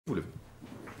Vous levez.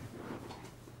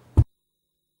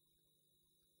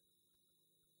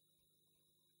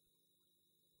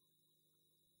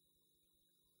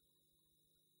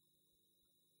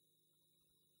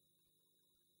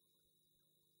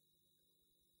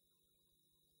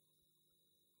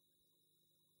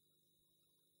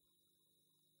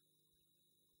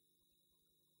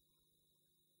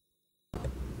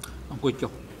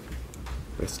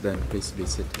 President, please be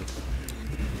seated.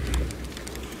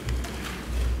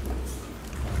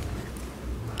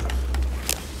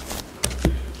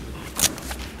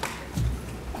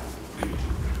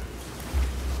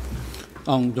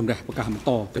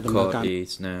 The court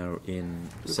is now in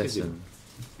session.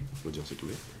 L'audience est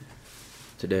ouverte.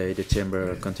 Today, the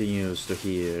chamber continues to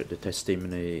hear the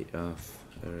testimony of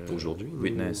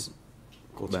witness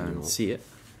Ban Seak.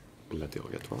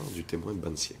 L'interrogatoire du témoin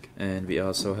Ban Seak. And we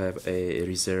also have a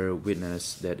reserve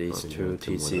witness that is to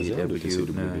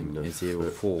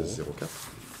TCW904.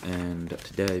 And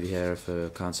today we have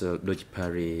Counsel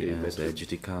Lojipari as a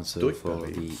duty counsel for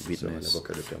the witness.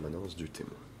 L'avocat de permanence du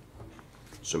témoin.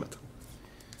 Ce matin.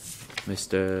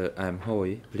 Mr.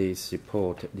 Amhoy, please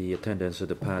report the attendance of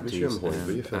the parties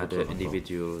and other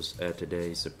individuals at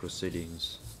today's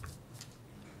proceedings.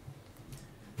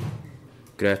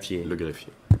 Greffier. Le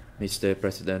greffier. Mr.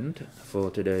 President, for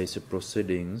today's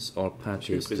proceedings, all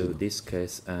parties to this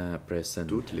case are present.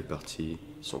 Toutes les parties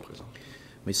sont présentes.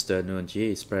 Mr.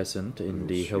 Nunji is present in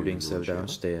the holding cell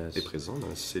downstairs.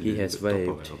 He has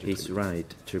waived his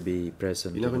right to be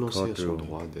present in the courtroom.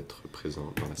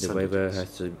 The waiver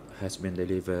has been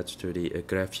delivered to the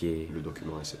greffier. Le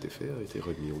document à cet effet a été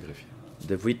remis au greffier.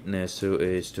 The witness who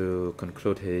is to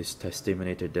conclude his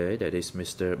testimony today, that is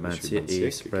Mr. Mansier,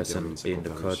 is present in the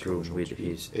courtroom with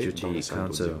his duty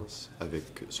counsel.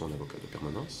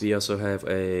 We also have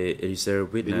a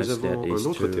reserve witness that is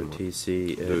to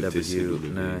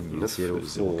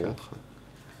TCW904,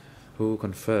 who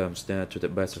confirms that to the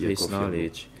best of his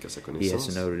knowledge, he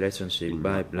has no relationship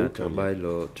by blood or by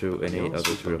law to any of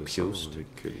the two accused,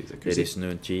 that is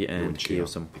Nunji and Kyo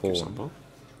Sampon,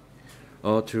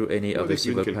 or through any of the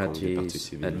civil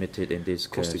parties admitted in this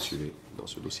case.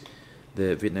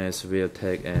 The witness will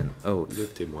take an oath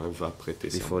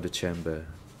before the chamber.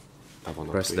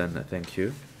 President, thank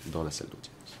you.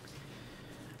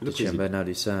 The chamber now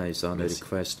decides on the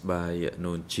request by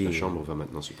Nunji.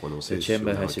 The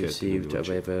chamber has received a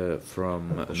waiver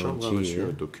from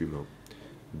Nunji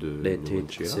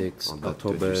dated 6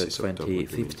 October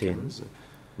 2015,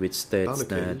 which states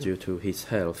that due to his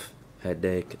health,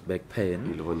 headache, back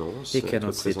pain, he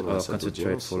cannot sit or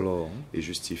concentrate for long,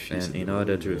 and in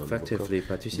order to effectively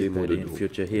participate in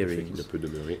future hearings,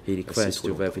 he requests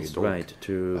to waive his right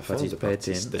to participate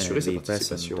in and be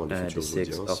present at the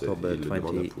 6 October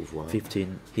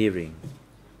 2015 hearing.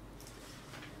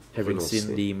 Having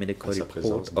seen the medical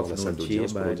report of Nunji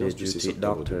by the duty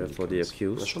doctor for the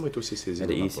accused at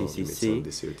the ECCC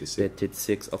dated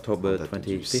 6 October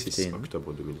 2015,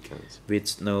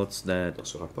 which notes that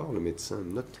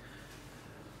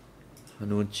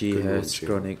Nunji has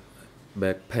chronic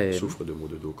back pain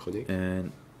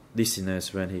and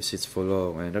dizziness when he sits for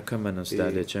long, and recommends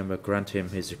that the chamber grant him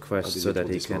his request so that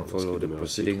he can follow the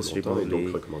proceedings remotely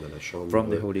from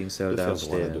the holding cell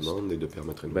downstairs.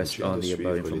 Based on the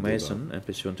above information and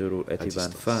pursuant to Rule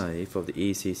 81.5 of the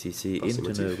ECCC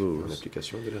internal rules,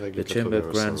 the chamber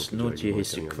grants Nunji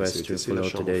his request to follow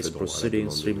today's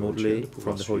proceedings remotely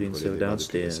from the holding cell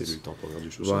downstairs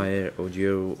via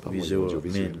audio-visual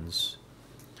means.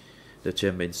 The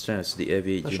chamber instructs the AV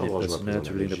unit personnel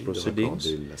to bring the proceedings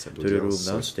to the room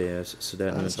downstairs so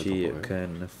that Nunji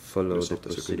can follow the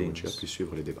proceedings.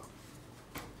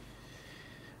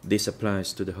 This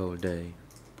applies to the whole day.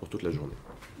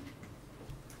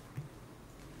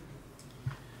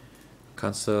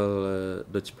 Counsel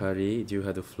Lojipari, do you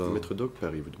have the floor? Maître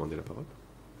Lojipari, vous demandez la parole.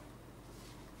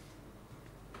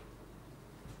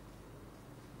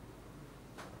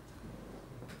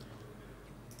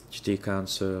 Duty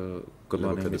Counsel, good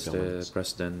morning, Mr.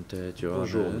 President, Your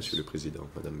Bonjour, Honors. Monsieur le Président,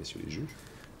 Madame, Messieurs les juges.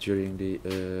 During the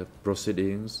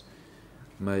proceedings,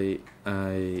 may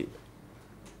I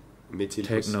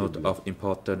take note of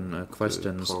important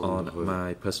questions on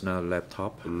my personal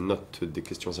laptop? Note des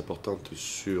questions importantes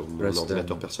sur mon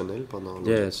ordinateur personnel pendant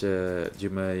Yes, you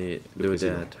may do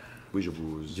that oui, je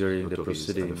vous during the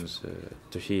proceedings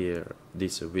to hear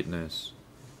this witness.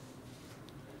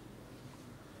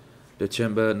 The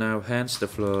chamber now hands the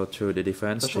floor to the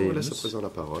defense teams.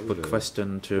 Put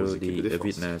question to the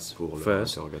witness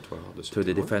first, to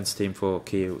the defense team for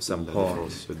Kyo Sampon.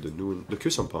 De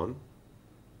Kyo Sampon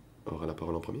aura la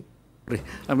parole en premier. Le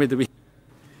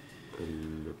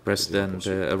President,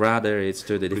 rather it's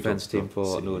to the defense team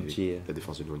for Nunchia. La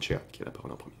défense de Nunchia qui a la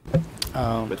parole en premier.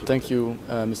 Thank you,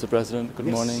 Mr. President. Good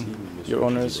morning, Your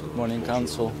Honours. Good morning,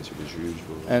 Council.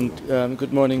 And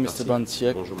good morning, Mr.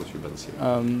 Bansiek. Bonjour, Monsieur Bansiek.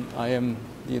 I am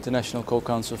the International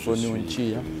Co-Counsel for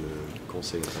Nunchia,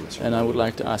 and I would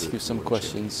like to ask you some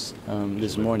questions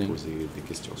this morning.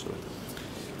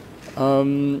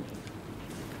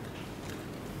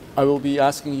 I will be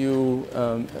asking you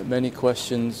many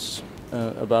questions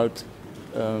about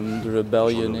the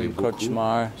rebellion in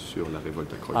Krochmar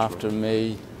after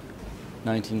May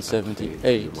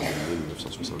 1978,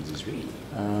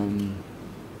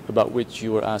 about which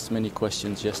you were asked many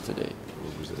questions yesterday.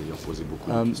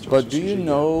 But do you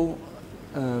know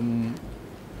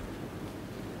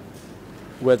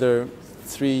whether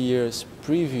 3 years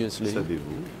previously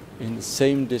in the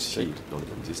same district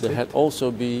there had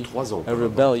also been a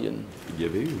rebellion?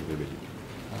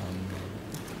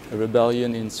 A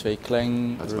rebellion in Seak, a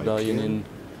rebellion in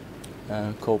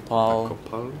Kopal,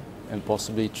 and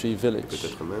possibly Tree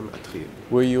Village.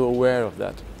 Were you aware of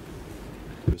that?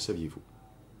 Le saviez-vous?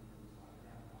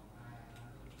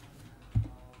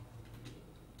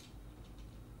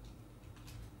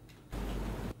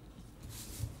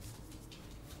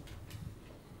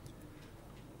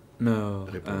 No,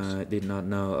 I did not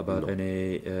know about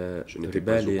any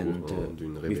rebellion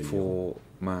before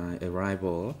my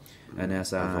arrival, and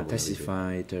as I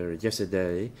testified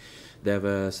yesterday, there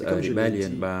was a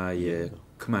rebellion by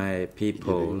Khmer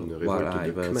people while I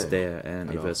was there,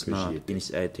 and it was not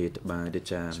initiated by the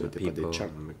Cham people.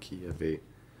 Qui avaient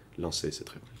lancé cette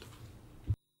révolte.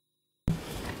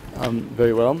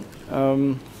 Very well.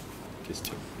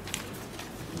 Question.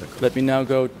 Let me now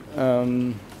go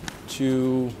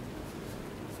to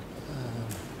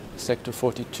Sector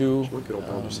 42,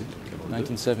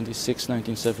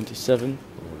 1976-1977.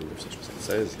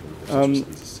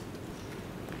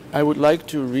 I would like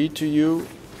to read to you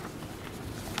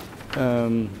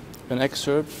an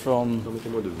excerpt from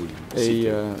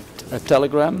a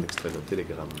telegram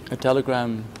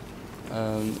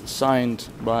signed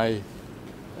by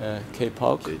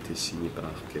K-Pok.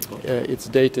 It's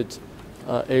dated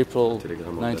April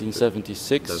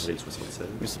 1976.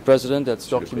 Mr. President, that's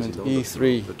document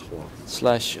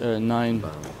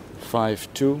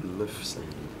E3/952.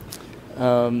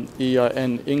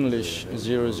 ERN English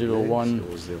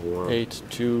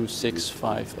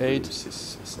 001-82658.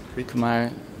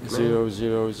 Khmer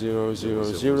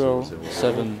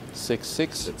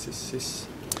 0000766.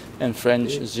 And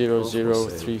French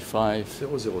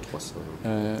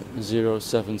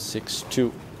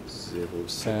 0035-0762.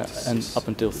 And up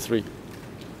until 3.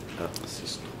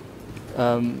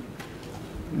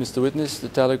 Mr. Witness, the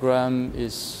telegram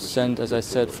is sent, as I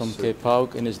said, from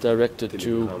K-Pok and is directed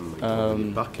to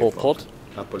Pol Pot.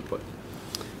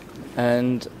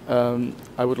 And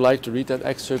I would like to read that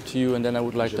excerpt to you, and then I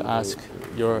would like to ask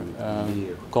your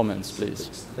comments, please.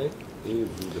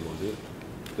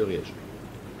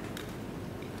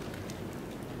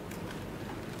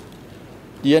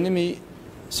 The enemy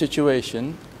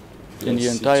situation in the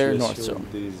entire North Zone.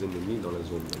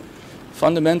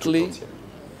 Fundamentally,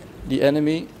 the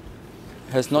enemy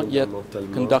has not yet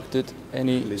conducted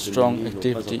any strong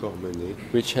activity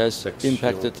which has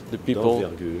impacted the people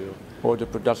or the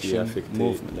production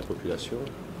movement.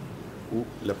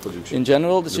 In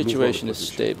general, the situation is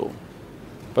stable,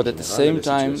 but at the same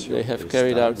time they have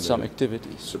carried out some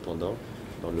activities.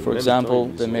 For example,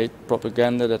 they made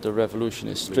propaganda that the revolution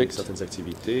is strict.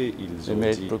 They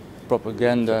made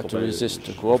propaganda to resist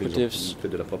the cooperatives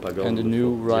and the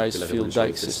new rice field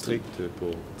dike system.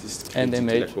 And they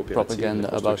made propaganda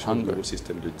about hunger.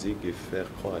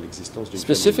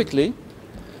 Specifically,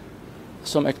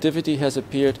 some activity has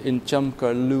appeared in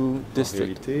Chamkarlu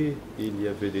district.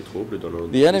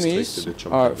 The enemies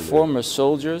are former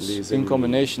soldiers in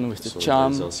combination with the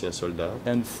Cham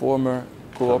and former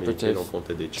cooperative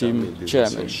team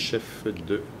chairman.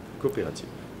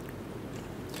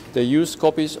 They used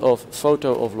copies of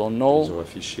photo of Lon Nol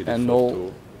and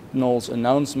Nol's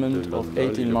announcement of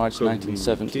 18 March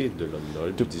 1970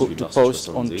 to post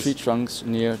on tree trunks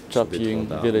near Trapying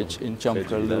village in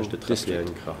Chamkarlu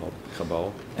district,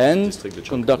 and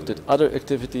conducted other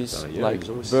activities like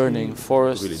burning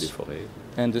forests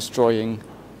and destroying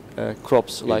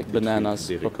crops like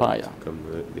bananas, papaya.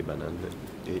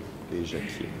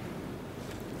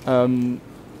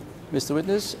 Mr.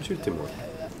 Witness,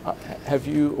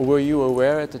 were you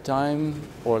aware at the time,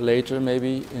 or later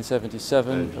maybe in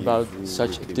 77, about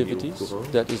such activities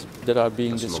that are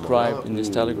being described in this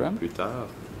telegram?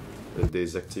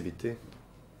 Des activités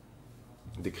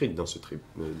décrites dans ce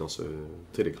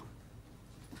télégramme.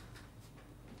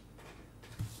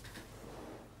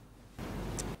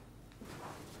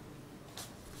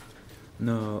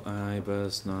 No, I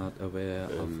was not aware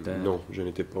of that. Non, je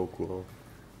n'étais pas au courant.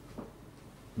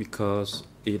 Because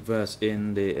it was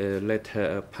in the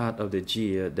latter part of the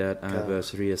year that I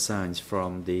was reassigned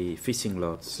from the fishing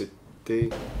lots. C'était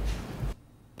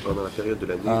pendant la période de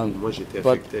l'année où moi j'étais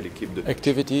affecté à l'équipe de pêche.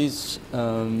 Activities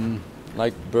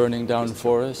like burning down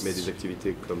forests, mais des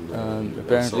activités comme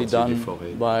apparently done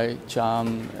by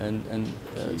CHAM and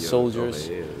soldiers.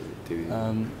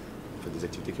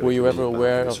 Were you ever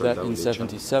aware of that in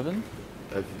 77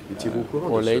 Étiez-vous au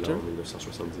courant or de cela later? en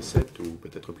 1977 ou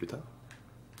peut-être plus tard?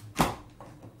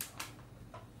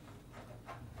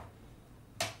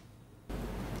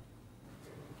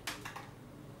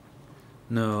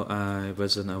 No, I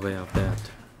wasn't aware of that.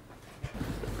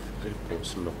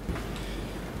 Réponse non.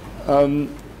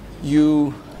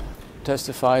 You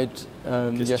testified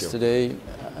yesterday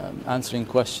answering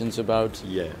questions about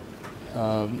Hier,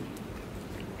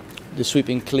 the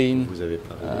sweeping clean vous avez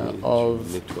parlé of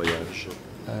du nettoyage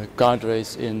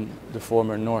guardrails in the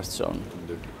former North Zone.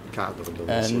 de cadre dans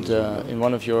And in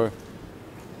one of your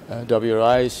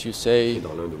WRIs, you say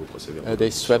dans l'un de vos procès-verbaux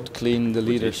they swept clean the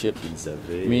leadership, ils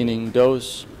avaient meaning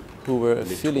those who were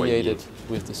affiliated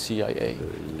with the CIA.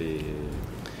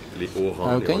 les hauts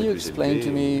rangs, les Can rangs you les plus explain élevés,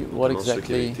 to me what notamment ceux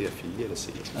qui avaient exactly été affiliés à la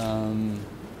CIA.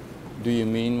 do you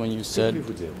mean when you Que said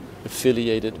voulez-vous dire?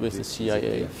 affiliated with the Vous étiez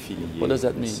CIA? affilié What does à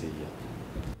that la mean? CIA.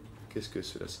 Qu'est-ce que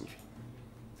cela signifie?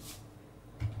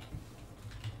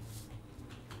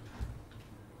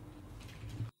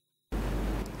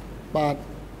 But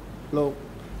លោក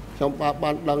ខ្ញុំបា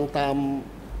នដឹងតាម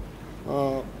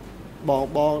ប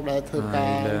ងដែលធ្វើកា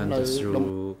រ I នៅ learned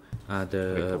through other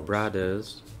brothers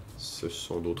Ce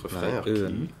sont d'autres frères qui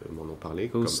m'en ont parlé,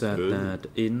 who comme said eux. that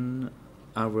in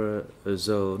our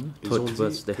zone, Todd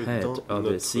was the head of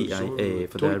the CIA.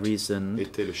 For that reason,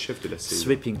 Était le chef de la CIA.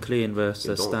 sweeping clean was Et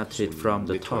donc, started ce from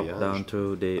the top nettoyage down to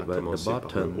the a commencé par le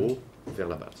bottom, haut vers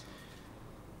la base.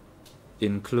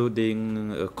 including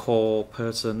core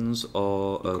persons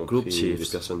or Y group compris chiefs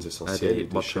les personnes at essentielles the et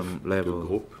des chefs bottom de level.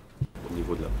 groupe au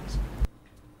niveau de la base.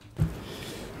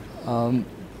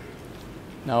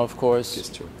 Now, of course,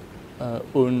 Question.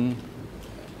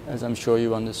 as I'm sure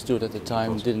you understood at the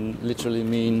time, didn't literally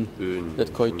mean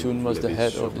that Koitun was the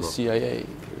head of the CIA,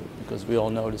 because we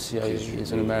all know the CIA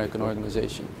is an American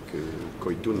organization. Que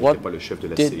Koitun What n'était pas le chef de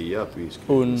la did CIA, puisque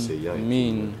Un la CIA est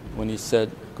mean une when he said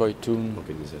Koitun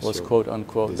organisation was quote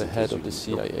unquote des the head of the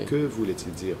États-Unis. Donc, CIA? que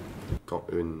voulait-il dire quand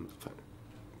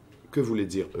que voulait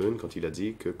dire Un quand il a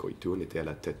dit que Koitun était à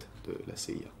la tête de la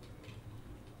CIA?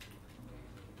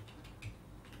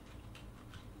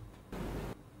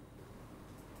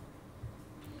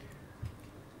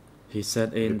 He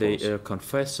said in the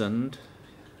confession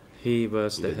he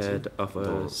was Il the a dit head of a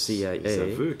dans CIA. les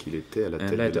aveux qu'il était à la And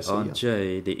tête de la later on, CIA.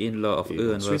 Jay, the in-law of Et Un,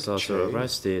 was ensuite, also Jay,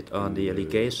 arrested on the de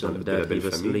allegation la that he belle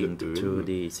was famille linked de to Un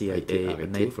the a été CIA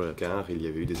arrêté network. car il y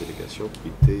avait eu des allégations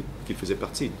qu'il faisait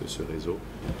partie de ce réseau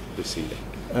de CIA.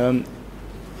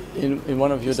 In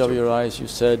one of your WRIs, you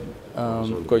said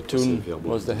Koitun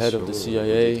was the head of the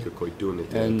CIA,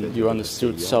 and you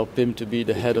understood Sao Pim to be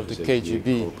the head of the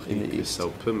KGB in the East.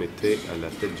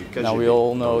 Now we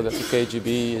all know that the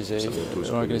KGB is an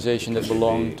organization that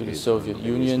belonged to the Soviet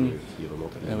Union,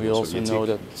 and we also know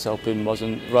that Sao Pim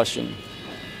wasn't Russian.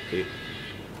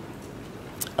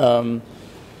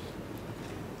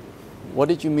 What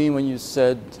did you mean when you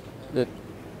said that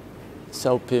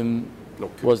Sao Pim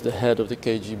was the head of the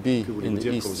KGB in the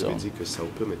East Zone? Dit que Sao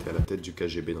Pim était à la tête du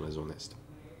KGB dans la zone Est.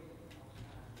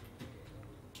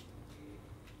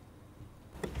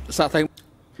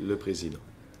 Le président.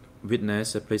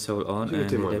 Witness, please hold on, and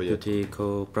the Deputy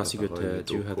Co-Prosecutor,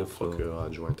 you have the floor.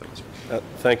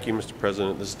 Thank you, Mr.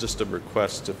 President. This is just a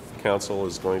request if counsel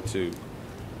is going to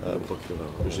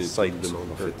cite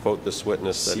or quote this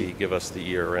witness that he give us the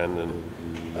year-end and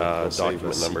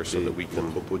document number so that we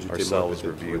can ourselves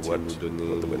review what the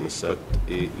witness said.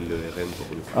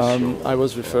 I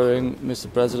was referring, Mr.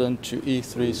 President, to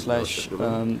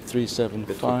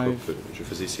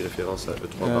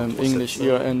E3/375, English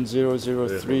ERN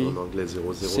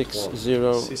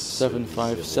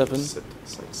 003-60757,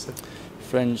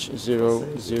 French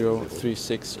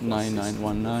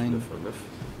 00369919,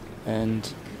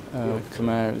 and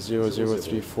Khmer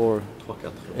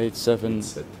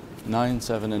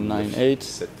 00348797 and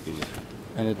 98,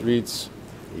 and it reads,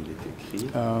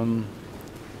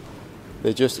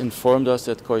 they just informed us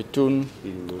that Koitun,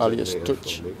 alias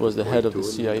Tuch, was the head of the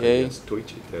CIA,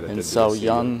 and Sao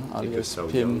Yan, alias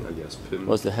Pim,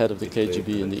 was the head of the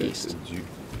KGB in the East.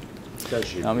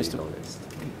 Now,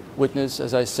 witness,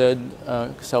 as I said,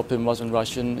 Saupim wasn't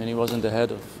Russian and he wasn't the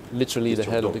head of, literally the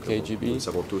head of the KGB.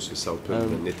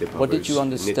 What did you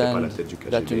understand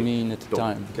that to mean at the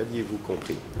time? Qu'aviez-vous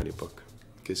compris à l'époque?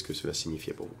 Qu'est-ce que cela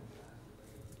signifiait pour vous?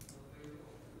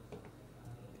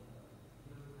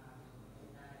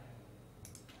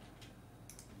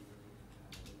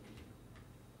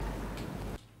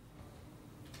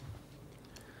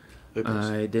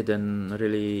 I didn't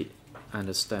really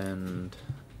understand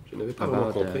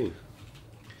about that.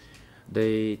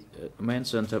 They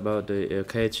mentioned about the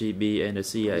KGB and the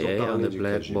CIA on the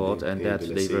blackboard, and that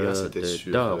they were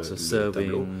the dogs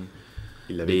serving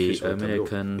the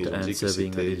Americans and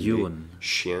serving the UN.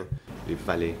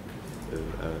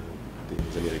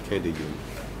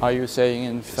 Are you saying,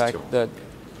 in fact, that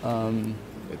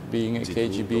being a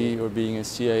KGB or being a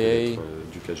CIA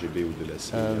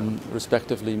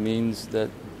respectively means that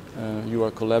you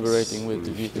are collaborating with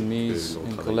the Vietnamese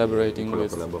and collaborating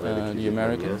with the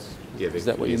Americans? Is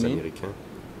that what you mean?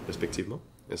 Respectivement,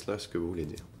 est-ce là ce que vous voulez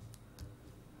dire?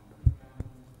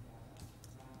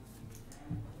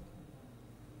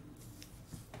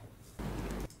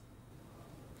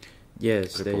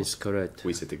 Yes, that is correct.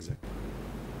 Oui, c'est exact.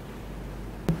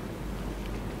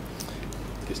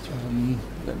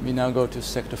 Let me now go to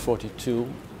Sector 42.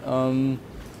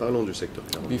 Parlons du secteur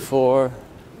 42. Before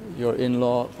your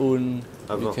in-law Un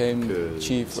became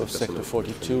chief of Sector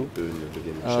 42,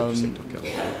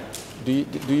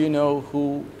 do you know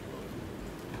who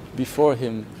before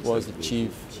him was the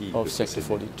chief of Sector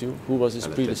 42? Who was his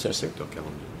predecessor?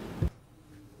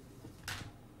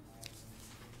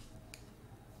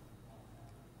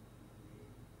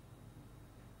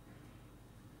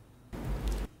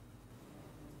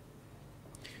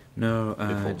 No,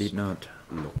 I did not.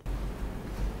 No.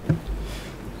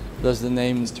 Does the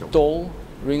name Toll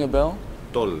ring a bell?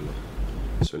 Toll.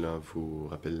 Cela vous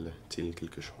rappelle-t-il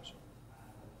quelque chose?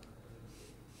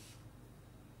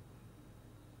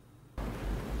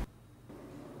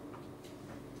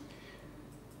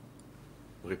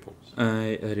 Réponse.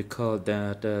 I recall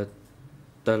that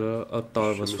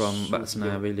Toll was from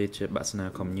Baksna village, Baksna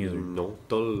commune. Non,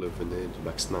 Toll venait de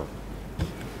Baksna.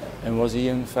 And was he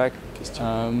in fact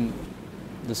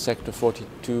the Sector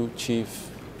 42 chief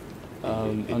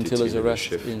until his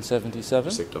arrest in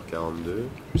 77? Secteur 42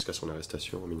 jusqu'à son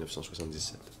arrestation en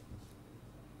 1977.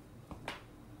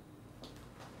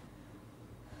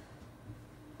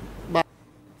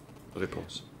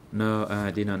 Réponse. No, I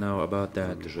did not know about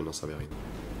that. Je n'en savais rien.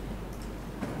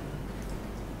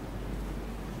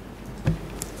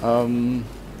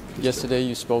 Yesterday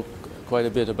you spoke quite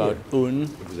a bit about Un.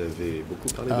 Vous avez beaucoup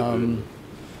parlé de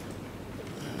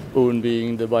Un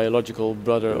being the biological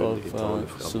brother of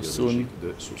Susun,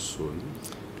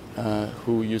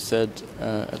 who you said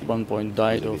at one point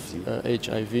died of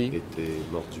HIV.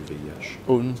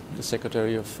 Un, the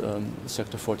secretary of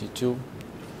Sector 42.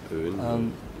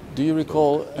 Do you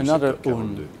recall another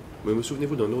Un? Mais me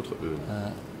souvenez-vous d'un autre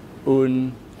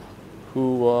Un,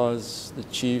 who was the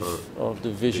chief of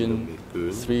Division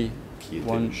 310,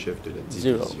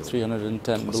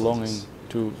 belonging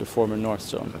to the former North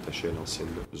Zone. Rattaché à l'ancienne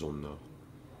zone nord.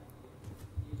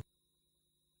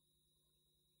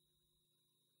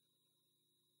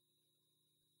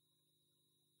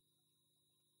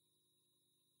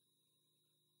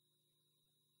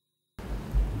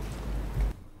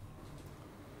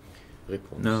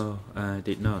 Réponse. No, I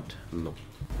did not. Non.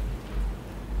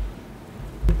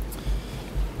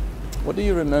 What do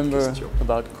you remember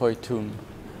about Koi Toon?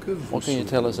 What can you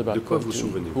tell us about Koi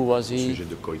Toon? Who was he?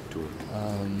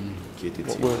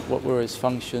 What were his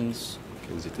functions?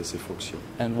 Quelles étaient ses fonctions?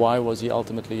 And why was he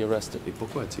ultimately arrested? Et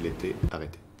pourquoi a-t-il été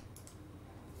arrêté?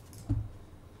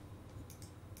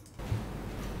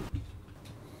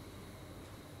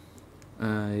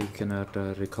 I cannot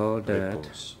recall that.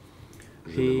 Réponse.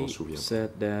 He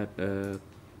said that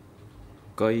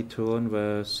Koi Toon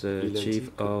was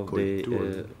chief of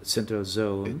the Central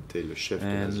Zone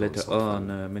and later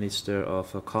on Minister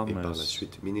of Commerce. Et par la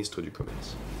suite ministre du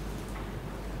Commerce.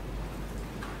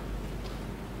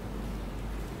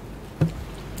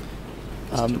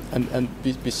 And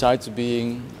besides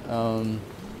being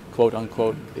quote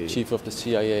unquote chief of the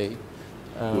CIA,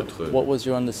 what was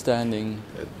your understanding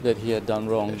that he had done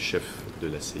wrong Chef de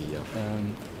la CIA.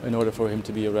 In order for him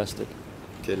to be arrested?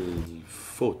 Quelle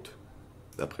faute,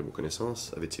 d'après vos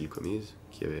connaissances, avait-il commise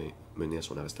qui avait mené à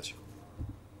son arrestation?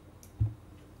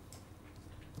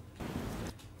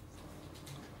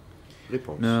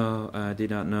 Réponse. No, I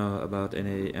did not know about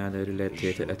any other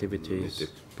related activities. Je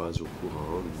n'étais pas au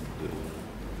courant de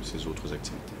ses autres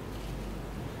activités.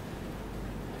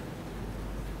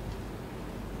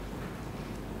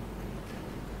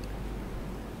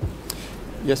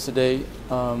 Yesterday,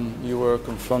 you were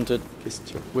confronted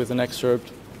with an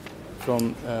excerpt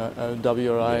from a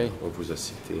WRI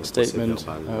statement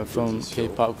from K.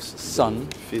 Pauk's son.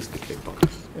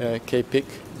 K.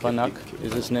 Banak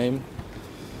is his name.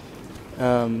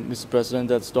 Mr. President,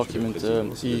 that's document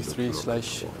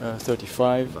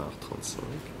E3/35.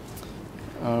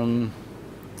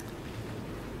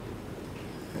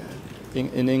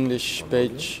 In English,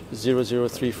 page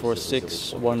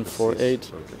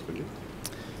 00346-148,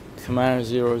 Khmer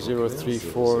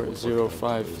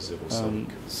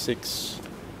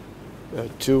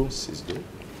 0034056-2,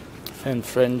 and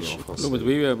French.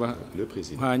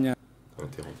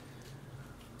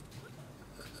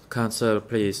 Council,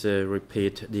 please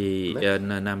repeat the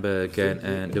number again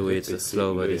and do it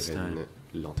slower this time.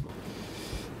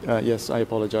 Yes, I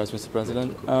apologize, Mr.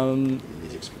 President.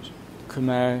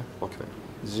 Khmer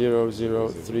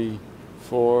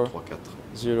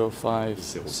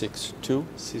 00340562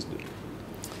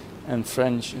 and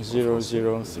French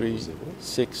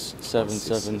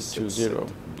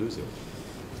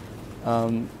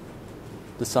 00367720.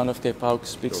 The son of K. Pauk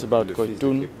speaks about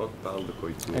Koitun,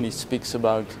 and he speaks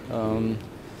about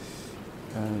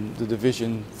the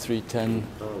Division 310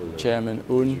 Chairman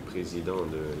Un,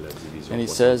 and he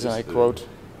says, and I quote,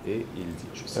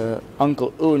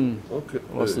 Uncle Un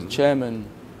was the chairman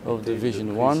of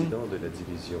Division 1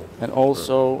 and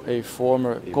also a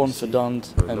former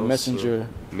confidant and messenger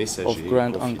of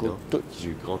Grand Uncle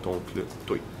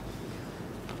Tui.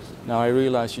 Now I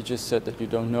realize you just said that you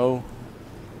don't know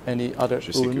any other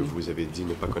Un.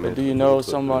 Do you know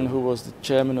someone who was the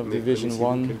chairman of Division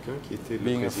 1,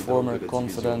 being a former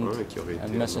confidant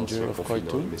and messenger of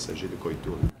Koitun?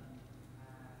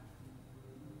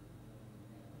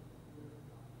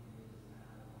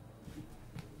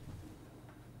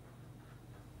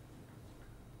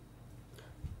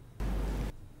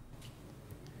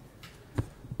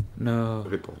 No,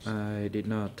 I did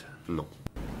not. Non.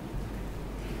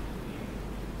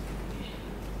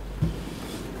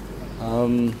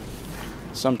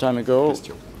 Some time ago,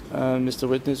 Mr.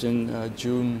 Witness, in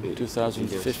June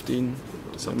 2015,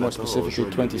 more specifically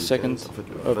 22nd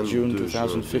of June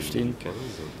 2015,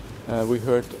 we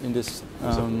heard in this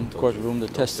courtroom the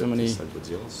testimony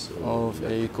of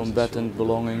a combatant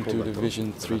belonging to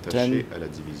Division 310.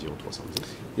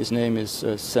 His name is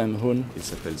Sam Hun.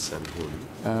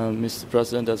 Mr.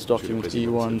 President, that's document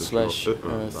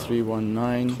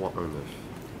E1/319.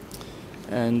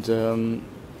 And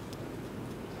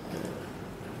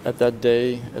at that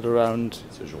day, at around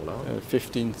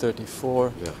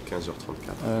 15:34,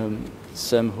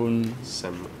 Sam Hun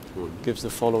gives the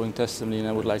following testimony, and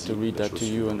I would like to read that to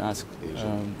you and ask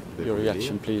your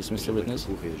reaction, please, Mr. Witness.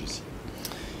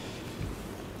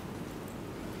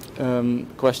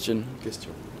 Question.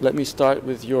 Let me start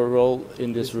with your role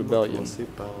in this rebellion.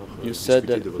 You said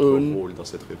that Un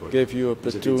gave you a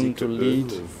platoon to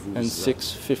lead and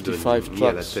 655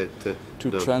 trucks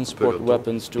to transport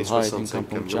weapons to hide in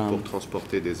Kampong Cham.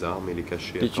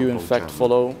 Did you in fact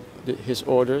follow his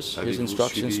orders, his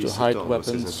instructions to hide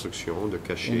weapons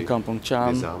in Kampong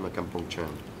Cham?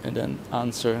 And then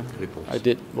answer, I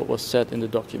did what was said in the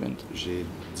document.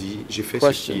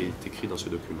 Question.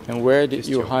 And where did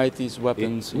you hide these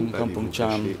weapons in Kampong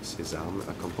Cham?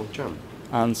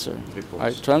 Answer.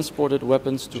 I transported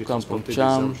weapons to Kampong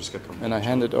Cham and I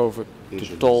handed over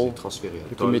to Tol,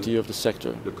 the committee of the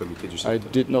sector. I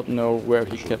did not know where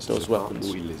he kept those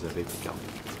weapons.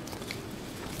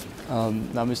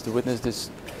 Now, Mr. Witness, this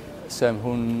Sam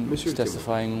Hun is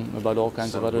testifying about all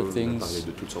kinds of other things.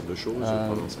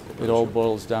 It all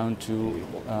boils down to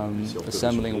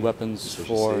assembling weapons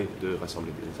for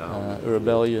a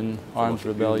rebellion, armed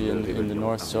rebellion in the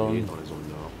North Zone,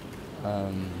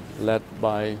 led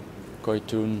by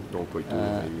Koitun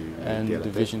and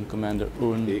Division Commander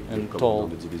Un and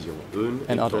Tol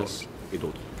and others.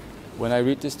 When I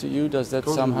read this to you, does that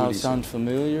somehow sound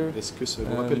familiar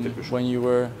when you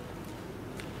were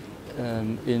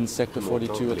in Sector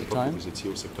 42 at the time?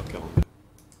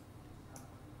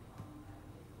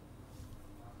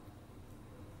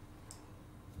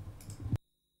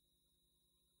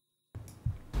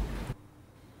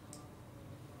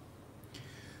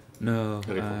 No,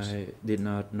 I did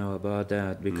not know about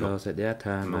that because at that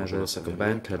time I was a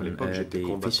combatant at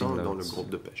the fishing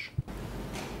lodge.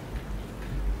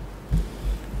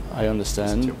 I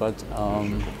understand, but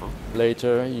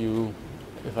later you,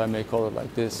 if I may call it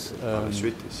like this,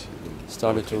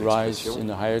 started to rise in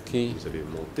the hierarchy.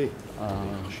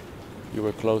 You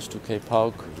were close to K.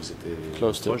 Pauk,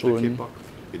 close to Un.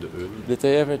 Did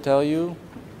they ever tell you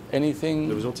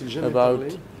anything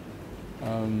about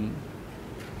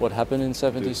what happened in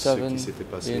 77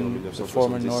 in the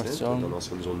former North Zone,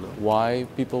 why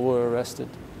people were arrested.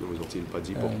 Ne vous ont-ils pas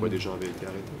dit pourquoi des gens avaient été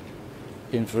arrêtés?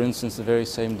 In, for instance, the very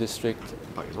same district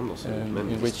Par exemple, dans ce même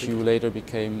in which you later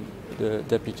became the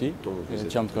deputy,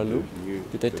 Chamkarlu.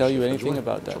 Did they tell you anything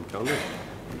about that?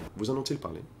 Vous en ont-ils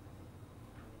parlé?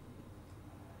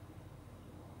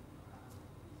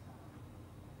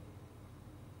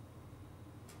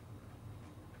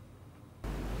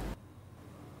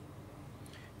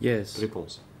 Yes.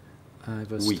 Réponse. I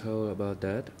was Oui. told about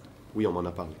that. Oui, on m'en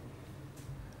a parlé.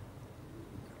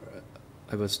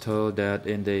 I was told that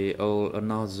in the old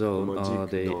North Zone or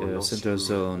the Central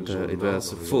Zone, it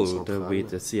was full with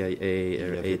the CIA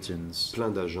agents. Plein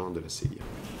d'agents de la CIA.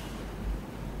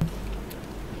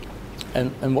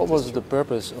 And what was the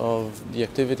purpose of the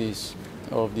activities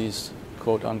of these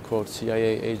quote-unquote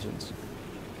CIA agents?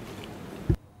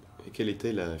 Et quelle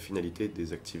était la finalité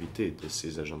des activités de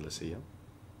ces agents de la CIA?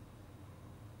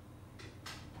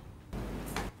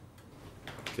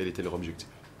 Quel était leur objectif?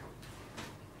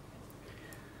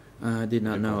 I did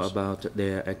not know about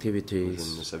their Je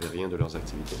activities. ne savais rien de leurs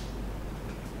activités.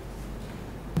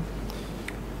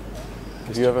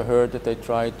 Have you ever heard that they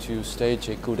tried to stage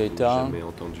a coup J'ai d'état, jamais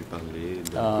entendu parler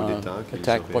d'un coup d'État qu'ils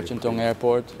attack auraient Pochentong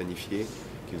Airport, planifié,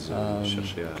 qu'ils ont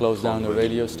cherché à close down prendre the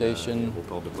radio l'aéroport station,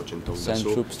 de Pochentong send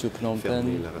d'assaut, troops to Phnom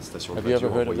fermer Penh? la station de Have you ever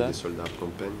radio, heard of envoyer that? des soldats à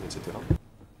Phnom Penh, etc.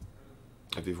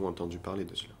 Avez-vous entendu parler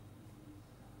de cela?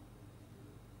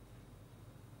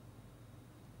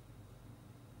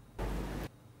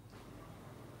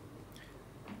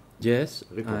 Yes,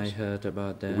 Réponse. I heard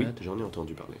about that. Oui, j'en ai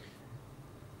entendu parler.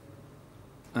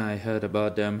 I heard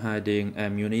about them hiding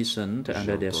ammunition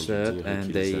under their shirt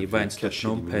and they went to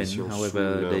Phnom Penh.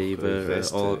 However, they were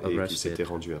all et qui s'étaient arrested.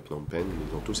 rendus à Phnom Penh,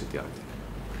 ils ont tous été arrêtés.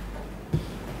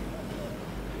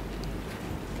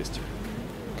 Question.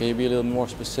 Can you be a little more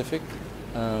specific?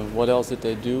 What else did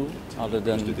they do other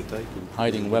than Plus de détails que vous pouvez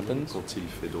hiding donner. weapons Qu'ont-ils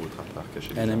fait d'autre à part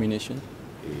cacher des and armes ammunition?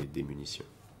 et des munitions?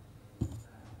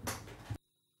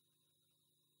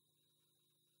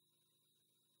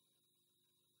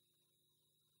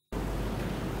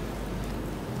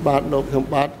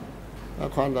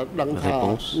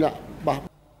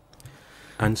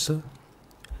 Answer.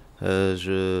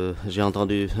 J'ai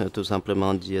entendu tout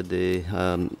simplement dire des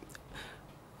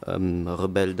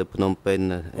rebelles de Phnom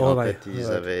Penh. En fait, ils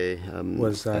avaient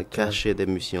caché des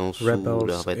munitions sous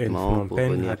leurs vêtements pour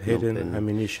venir à Phnom Penh.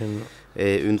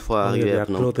 Et une fois arrivés à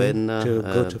Phnom Penh,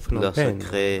 leur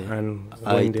secret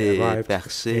a été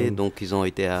percé, donc ils ont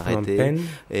été arrêtés.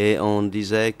 Et on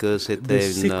disait que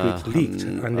c'était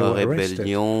une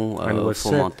rébellion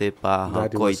fomentée par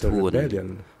Koi Toon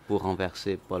pour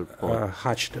renverser Pol Pot.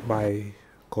 Hatched by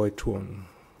Koi Toon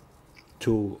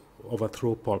to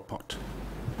overthrow Pol Pot.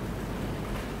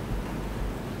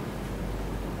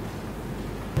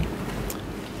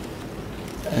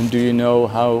 And do you know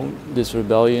how this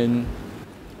rebellion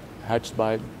hatched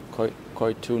by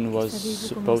Koi Toon was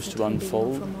supposed to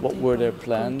unfold? What were their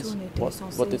plans?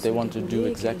 What did they want to do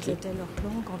exactly?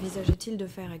 Qu'envisageait-il de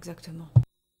faire exactement?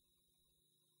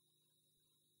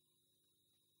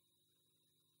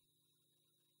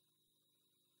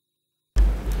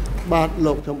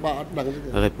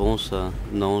 Réponse,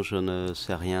 non, je ne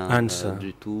sais rien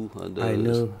du tout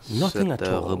de cette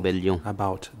rébellion.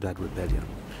 About that rebellion.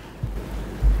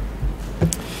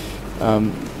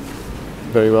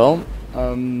 Very well.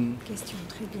 Question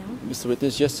très bien. Mr.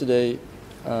 Witness, yesterday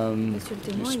you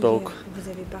spoke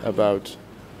about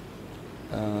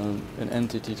an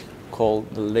entity called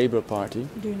the Labour Party,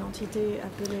 D'une entité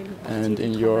appelée le Parti and du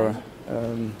in Travail. your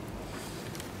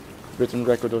written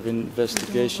record of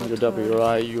investigation, your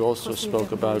WRI, you also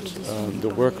spoke about the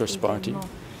Workers' Party.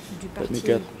 Let me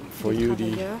get for you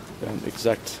the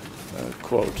exact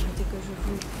quote. Permettez que je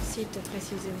vous cite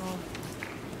précisément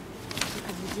ce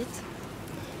que vous dites.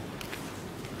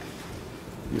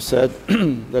 You said,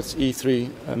 that's E3,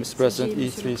 Mr. President,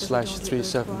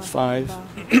 E3/375,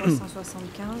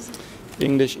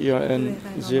 English ERN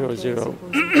 00,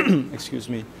 excuse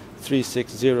me,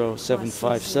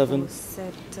 360757,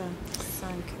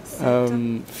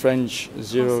 French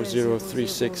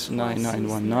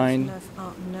 00369919,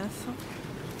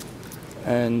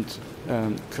 and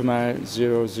Khmer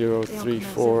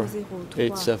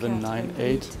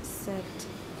 00348798.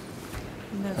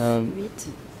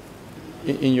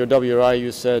 In your WRI,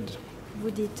 you said,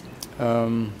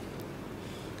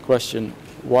 question,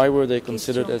 why were they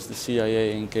considered as the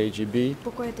CIA and KGB?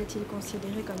 Pourquoi étaient-ils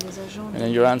considérés comme des agents And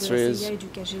de your la answer is, CIA et du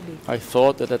KGB? I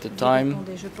thought that at the time,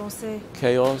 Je pensais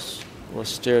chaos was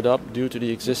stirred up due to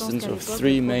the existence of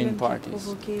three main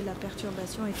parties.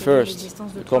 First,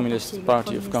 the Communist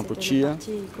Party of Kampuchea,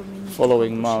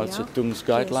 following Mao Zedong's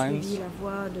guidelines.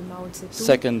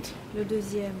 Second,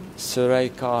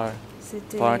 Saraikar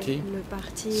Party,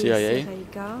 CIA.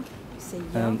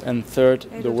 And third,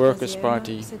 the Workers'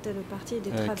 Party,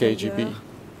 KGB.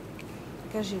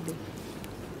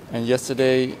 And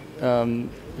yesterday,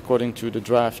 according to the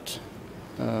draft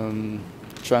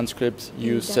transcript,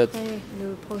 you said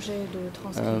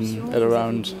at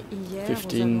around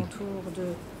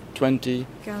 15:20,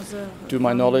 to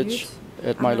my knowledge,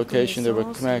 at my location there were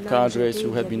Khmer cadres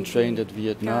who had been trained at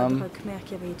Vietnam.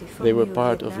 They were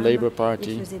part of Labour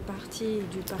Party,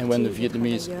 and when the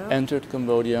Vietnamese entered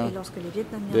Cambodia,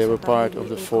 they were part of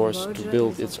the force to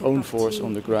build its own force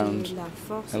on the ground,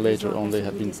 and later on they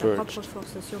had been purged.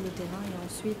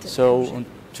 So on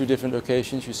two different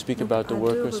occasions you speak about the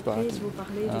Workers' Party.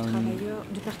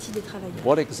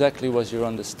 What exactly was your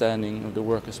understanding of the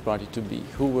Workers' Party to be?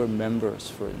 Who were members,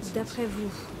 for instance?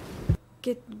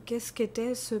 Qu'est-ce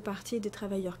qu'était ce parti des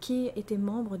travailleurs? Qui était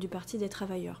membre du parti des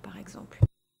travailleurs, par exemple?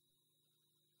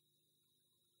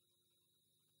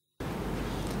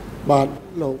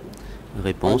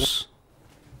 Réponse.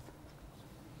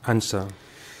 Answer.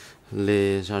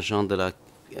 Les agents de la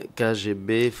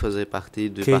KGB faisaient partie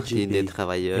du Parti des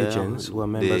travailleurs,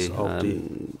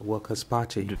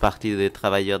 du Parti des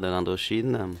travailleurs de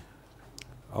l'Indochine.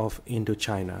 Of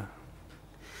Indochina.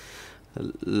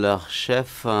 Leur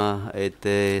chef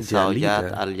était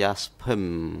Saryat alias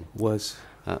Pum.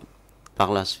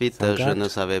 Par la suite, je ne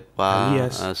savais pas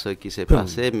ce qui s'est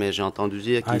passé, mais j'ai entendu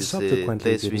dire qu'il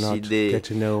s'était suicidé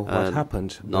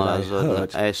dans la zone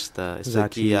Est, ce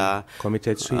qui a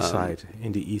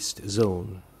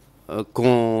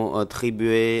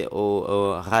contribué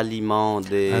au ralliement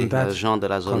des gens de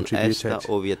la zone Est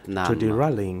au Vietnam.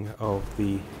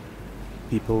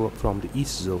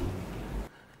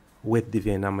 With the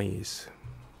Vietnamese.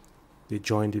 They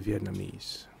joined the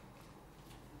Vietnamese.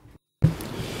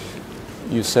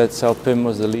 You said Sao Pim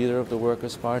was the leader of the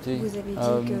Workers' Party.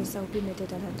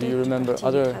 Do you remember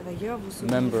other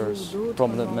members,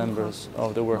 prominent members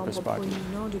of the Workers' Party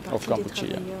of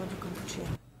Kampuchea?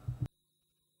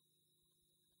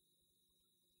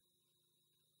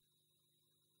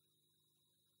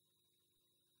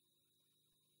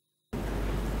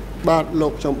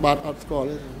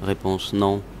 Réponse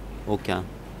non, aucun.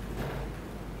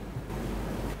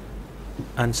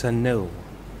 Answer no,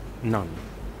 none.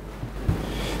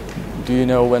 Do you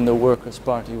know when the Workers'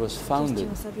 Party was founded?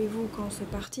 Savez-vous quand ce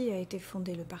parti a été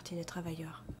fondé, le Parti des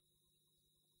travailleurs?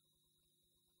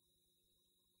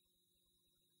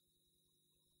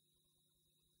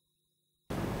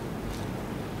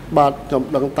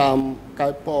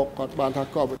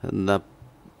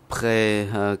 D'après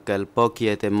Kalpok, qui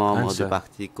était membre du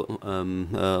Parti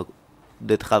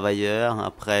des travailleurs,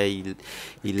 après il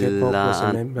a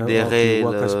adhéré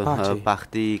le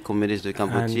Parti communiste de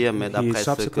Cambodge, mais d'après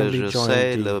ce que je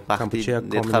sais, le Parti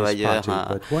des travailleurs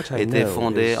a été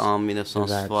fondé en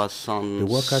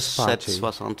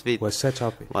 1967-68.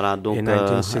 Voilà, donc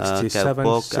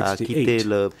Kalpok a quitté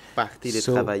le Parti des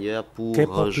travailleurs pour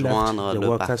rejoindre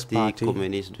le Parti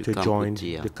communiste du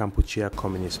Cambodge.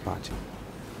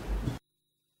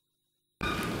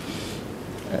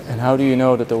 And how do you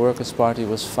know that the Workers' Party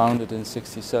was founded in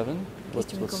 67?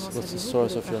 What's the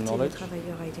source of your knowledge? Le Parti des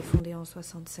travailleurs a été fondé en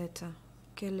 67.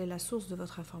 Quelle est la source de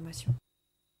votre information?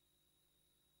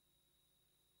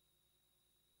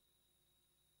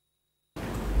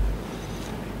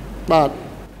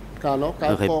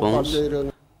 Réponse.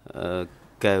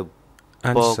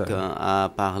 Kalpok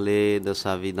a parlé de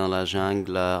sa vie dans la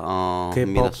jungle en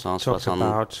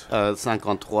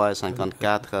 1953 et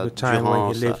 1954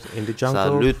 durant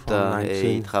sa lutte,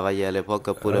 et il travaillait à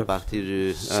l'époque pour le Parti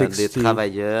des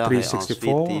travailleurs, et ensuite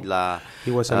il a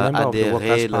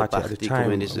adhéré au Parti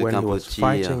communiste de Cambodge.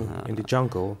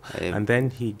 Et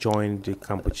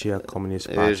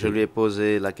je lui ai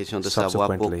posé la question de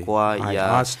savoir pourquoi il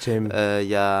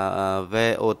y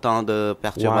avait autant de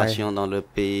perturbations dans le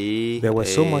pays. There was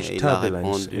so much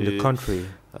turbulence in the country,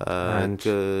 and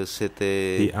que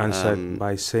c'était he answered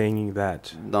by saying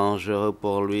that dangereux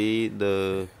pour lui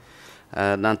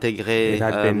d'intégrer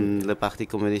le Parti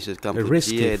communiste de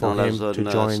Cambodge, et dans la zone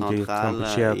centrale,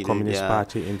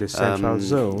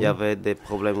 il y avait des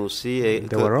problèmes aussi, et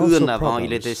qu'en avant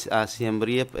il était à Siem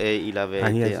Reap et il avait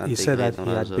été intégré dans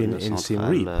la zone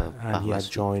centrale par la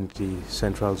suite.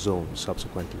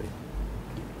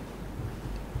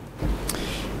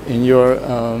 In your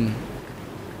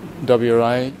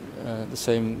WRI the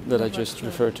same that I just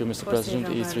referred to, Mr. President,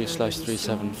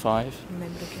 E3/375.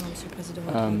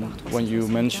 When you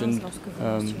mentioned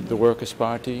the Workers'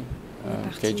 Party,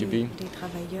 KGB,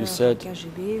 you said,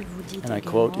 and I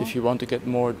quote, "If you want to get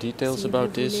more details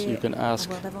about this, you can ask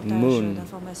Moon,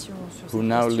 who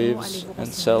now lives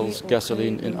and sells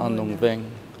gasoline in Andong Veng,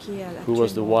 who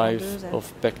was the wife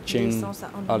of Pek Ching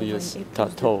alias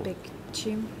Tato,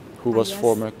 who was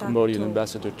former Cambodian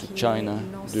ambassador to China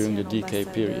during the DK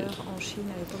period."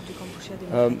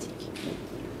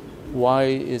 Why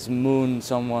is Moon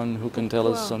someone who can tell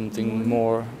us something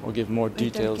more or give more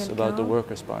details about the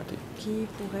Workers' Party? Qui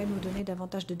pourrait nous donner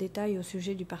davantage de détails au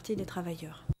sujet du Parti des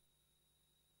travailleurs?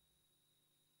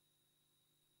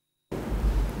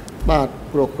 Parce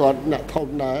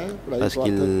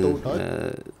qu'il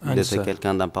était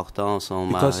quelqu'un d'important, son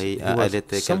mari, elle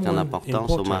était quelqu'un d'important,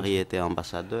 son mari était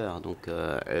ambassadeur, donc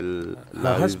elle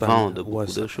a eu vent de beaucoup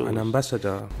de choses. An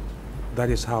ambassador. That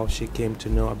is how she came to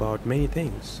know about many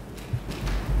things.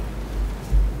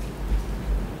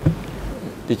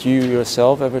 Did you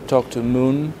yourself ever talk to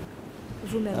Moon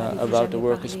about the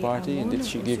Workers' Party, and did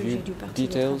she give you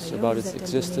details about its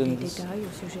existence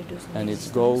and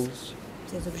its goals?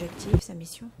 Ses objectifs, sa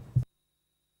mission.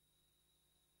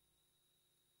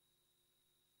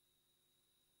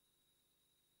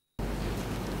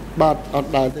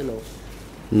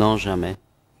 Non, jamais.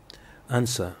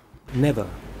 Answer: never.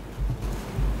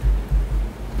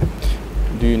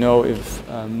 Do you know if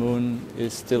Moon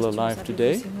is still alive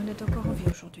today?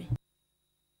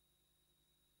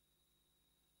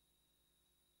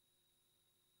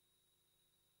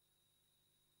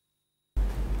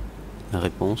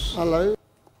 Réponse: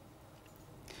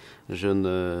 je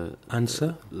ne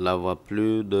la vois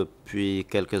plus depuis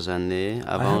quelques années.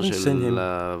 Avant, je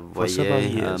la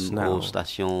voyais aux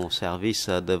stations-service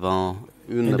devant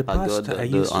une pagode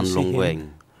de Andong Veng.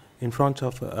 In front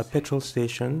of a petrol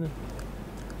station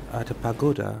at a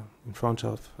pagoda in front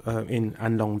of in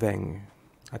Andong Veng,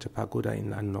 at a pagoda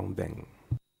in Andong Veng.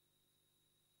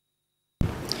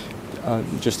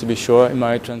 Just to be sure, in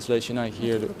my translation, I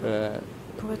hear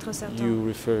you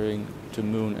referring to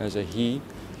Moon as a he,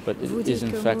 but it is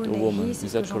in fact a woman.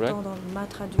 Is that correct? Dans ma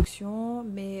traduction,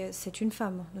 mais c'est une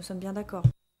femme. Nous sommes bien d'accord.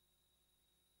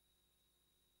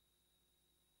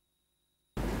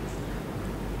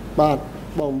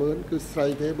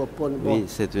 Oui,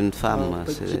 c'est une femme.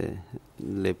 C'est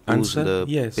l'épouse de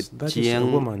Pek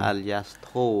alias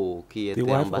Tro, qui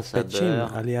était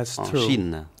ambassadeur en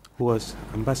Chine. Who was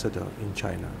ambassador in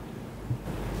China.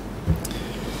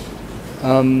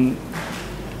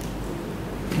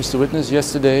 Mr. Witness,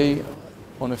 yesterday,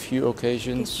 on a few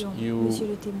occasions, you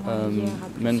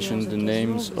mentioned the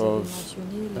names of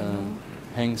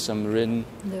Heng Samrin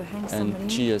and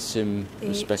Chia Sim,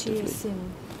 respectively.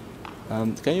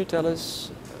 Can you tell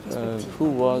us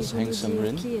who was Heng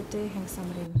Samrin?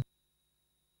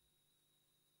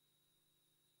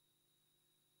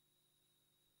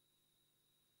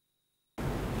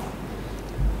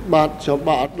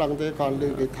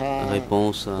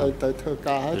 Réponse: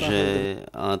 j'ai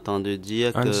entendu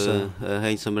dire que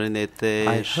Heng Samrin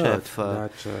était chef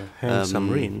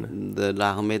de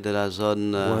l'armée de la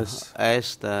zone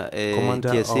Est et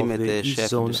Chia Sim était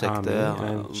chef du secteur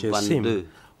 22.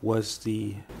 Was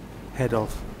the head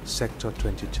of Sector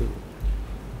 22.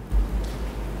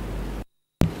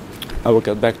 I will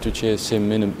get back to Chia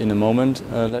Sim in a moment.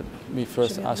 Let me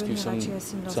first ask you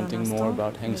something more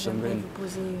about Heng Samrin.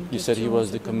 You said he was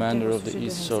the commander of the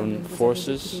East Zone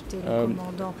forces.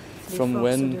 From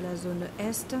when,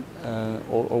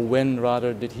 or when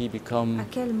rather, did he become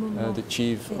the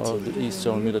chief of the East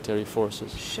Zone military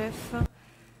forces? Chef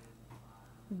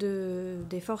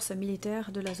des forces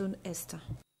militaires de la zone Est.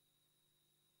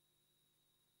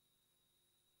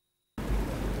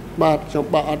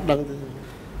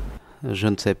 Je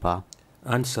ne sais pas.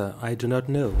 Answer: I do not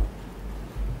know.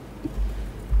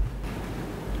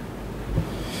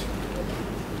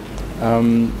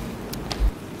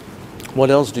 What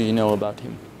else do you know about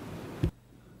him?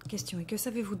 Question: et que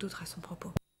savez-vous d'autre à son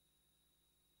propos?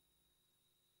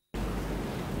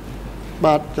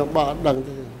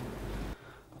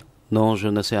 Non, je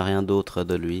ne sais rien d'autre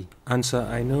de lui. Answer: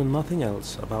 I know nothing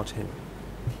else about him.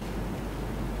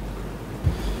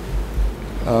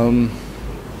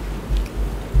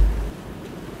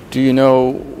 Do you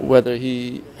know whether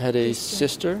he had a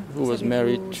sister who was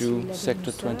married to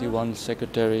Sector 21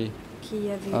 Secretary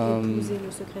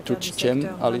Tuchchem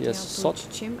alias Sot?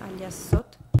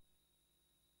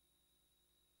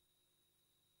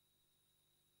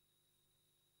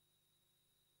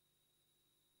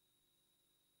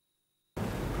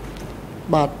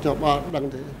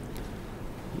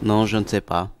 Non, je ne sais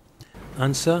pas.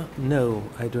 Answer, no,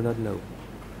 I do not know.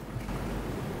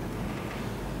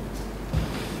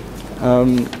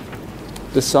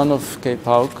 The son of Kay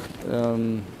Pauk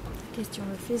Question,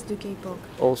 le fils de Kay Pauk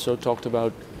also talked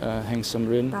about Heng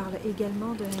Samrin. Parle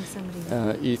également de Heng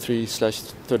Samrin.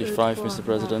 E3/35, Mr.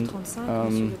 President.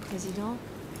 Monsieur le Président.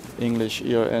 English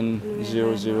ERN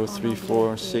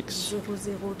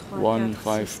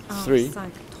 003461153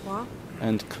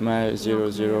 and Khmer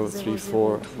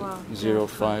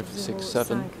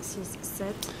 00340567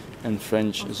 and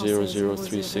French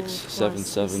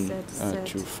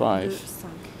 00367725.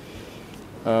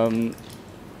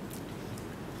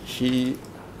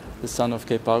 The son of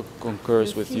Kay Pauk,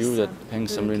 concurs with you that Heng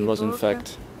Samrin was in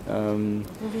fact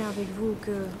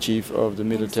chief of the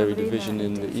military division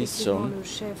in the East Zone.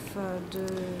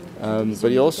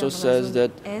 But he also says that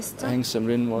Heng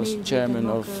Samrin was chairman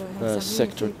of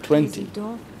Sector 20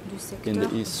 in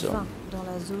the East Zone.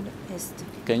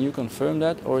 Can you confirm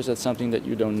that, or is that something that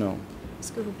you don't know?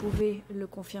 Est-ce que vous pouvez le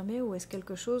confirmer ou est-ce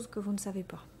quelque chose que vous ne savez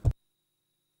pas?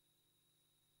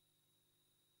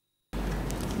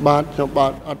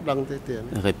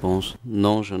 Réponse,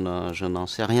 non, je n'en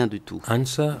sais rien du tout.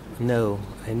 Answer, no,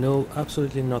 I know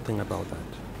absolutely nothing about that.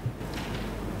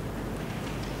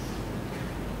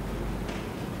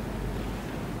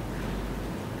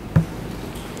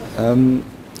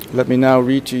 Let me now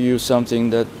read to you something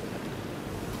that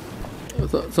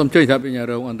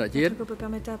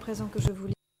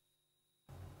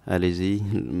Allez-y,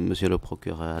 monsieur le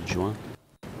procureur adjoint.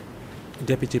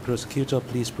 Deputy Prosecutor,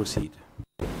 please proceed.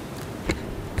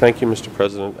 Thank you, Mr.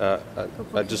 President.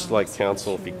 I'd just like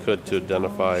counsel, if he could, to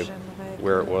identify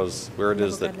where it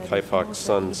is that Kai Pak's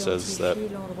son says that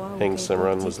Heng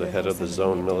Samrin was the head of the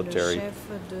zone military.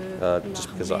 Just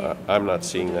because I'm not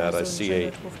seeing that. I see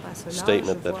a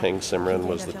statement that Heng Samrin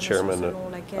was the chairman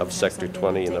of Sector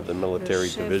 20 and of the military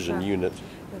division unit.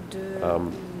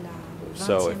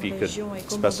 So if he could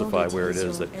specify where it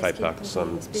is that Kai Pak's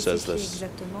son says this,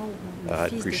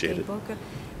 I'd appreciate it.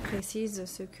 Précise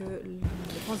ce que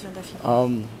défense vient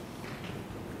d'affirmer.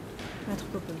 Maître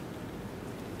Coppel.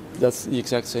 That's the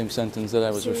exact same sentence that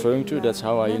I was referring to. That's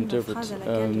how I interpret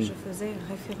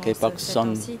Kay Pak's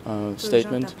son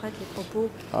statement.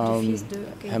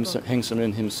 Heng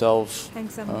Samrin himself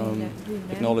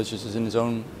acknowledges in his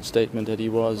own statement that he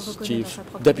was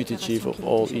deputy chief of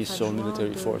all East Zone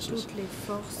military forces.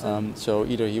 So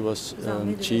either he was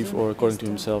chief or, according to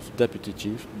himself, deputy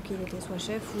chief.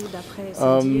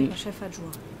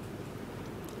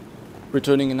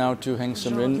 Returning now to Heng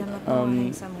Samrin.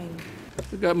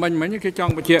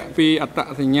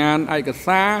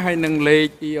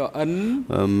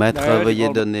 Maître, veuillez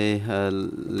donner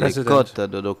les codes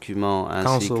de documents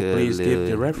ainsi que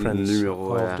le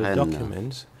numéro ERN.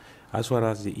 As well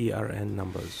as the ERN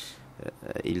numbers.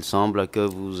 Il semble que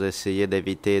vous essayez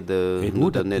d'éviter de nous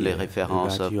donner les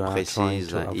références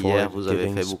précises. Hier, vous avez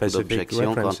fait beaucoup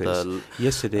d'objections quand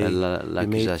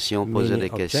l'accusation posait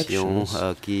des questions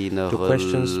qui ne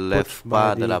relèvent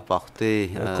pas de la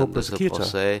portée de ce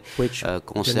procès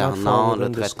concernant le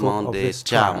traitement des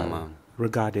charmes.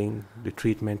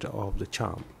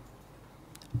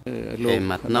 Et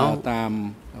maintenant,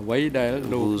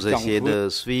 vous essayez de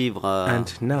suivre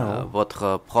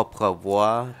votre propre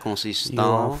voie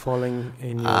consistant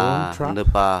à ne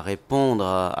pas répondre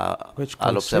à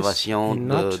l'observation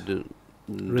du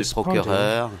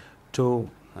procureur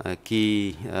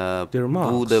qui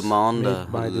vous demande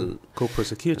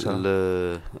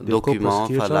le document,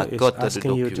 la cote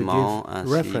de document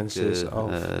ainsi que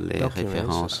les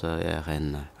références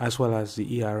ERN.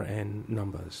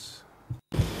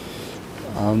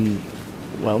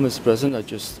 Well, Mr. President, I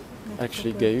just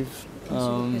actually gave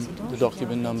the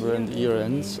document number and the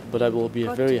ERNs, but I will be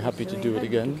very happy to do it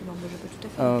again.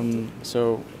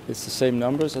 So it's the same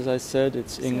numbers as I said.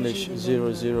 It's English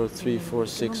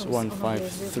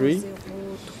 003461553,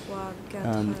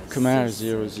 Khmer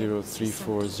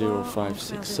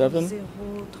 0034057,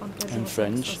 and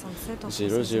French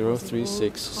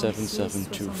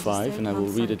 00367725, and I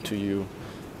will read it to you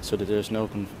so that there's no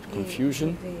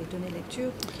confusion.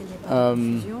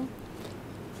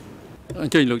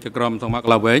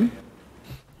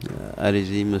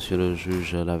 Allez-y, monsieur le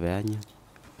juge Lavergne.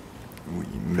 Oui,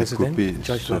 Maître Copé,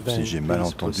 sauf si j'ai mal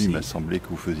entendu, il m'a semblé que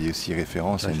vous faisiez aussi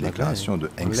référence à une déclaration de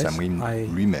Heng Samrin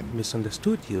lui-même.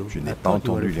 Je n'ai pas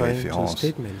entendu les références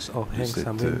de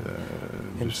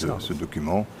ce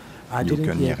document, ni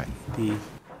aucun IRN.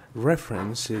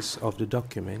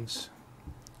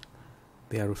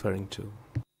 They are referring to.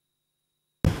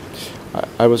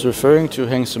 I was referring to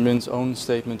Heng Samrin's own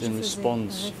statement in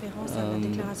response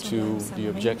to the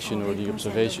objection or the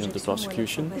observation of the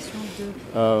prosecution.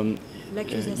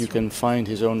 You can find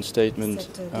his own statement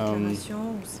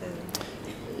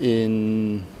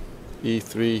in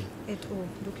E3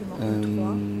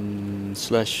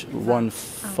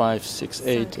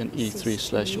 /1568 and E3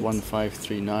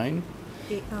 /1539.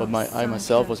 But I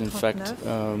myself was in fact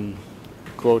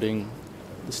quoting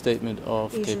the statement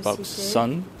of K. Pauk's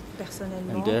son,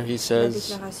 and there he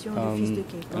says, and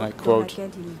I quote,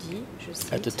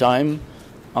 "At the time,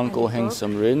 Uncle Heng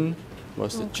Samrin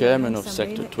was the chairman of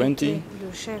Sector 20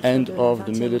 and of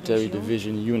the military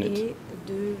division unit."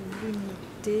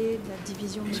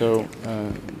 So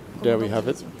there we have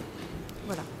it.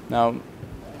 Now,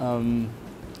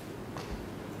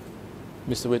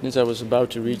 Mr. Witness, I was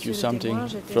about to read you something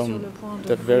from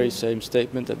that very same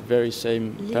statement, that very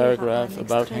same paragraph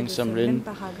about Heng Samrin,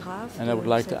 and I would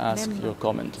like to ask your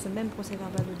comment.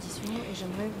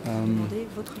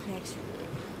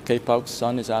 K. Pauk's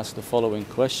son is asked the following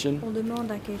question: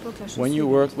 when you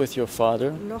worked with your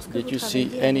father, did you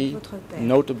see any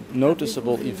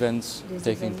noticeable events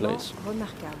taking place?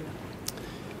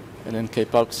 And then K.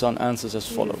 Pauk's son answers as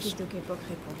follows: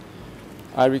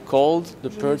 I recalled the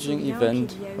purging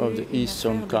event of the East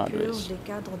Zone cadres.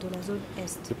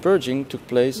 The purging took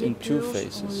place in two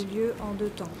phases.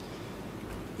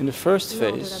 In the first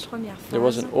phase, there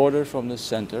was an order from the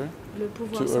center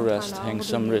to arrest Heng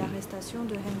Samrin.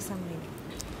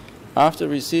 After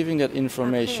receiving that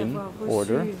information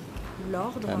order,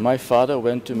 my father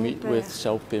went to meet with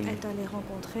Sao Pim.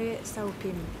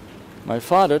 My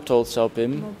father told Sao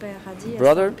Pim,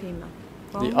 "Brother,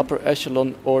 the upper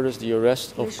echelon orders the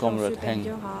arrest of Comrade Heng."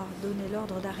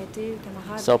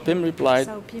 Sao Pim replied,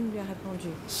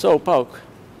 "So, Pauk,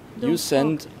 you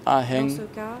send Ah Heng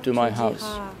to my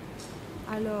house."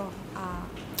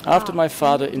 After my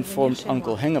father informed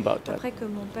Uncle Heng about that,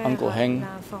 Uncle Heng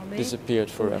disappeared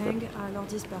forever.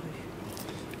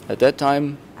 At that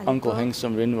time, Uncle Heng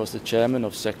Samrin was the chairman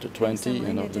of Sector 20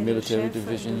 and of the military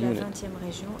division unit.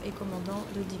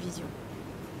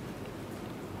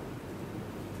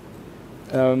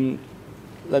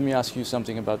 Let me ask you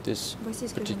something about this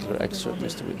particular excerpt,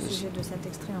 Mr. Witness.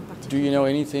 Do you know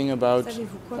anything about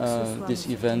this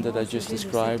event that I just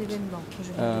described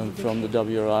from the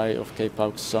WRI of K.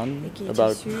 Pauk's son,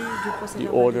 about the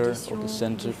order of the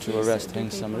center to arrest Heng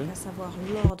Samrin?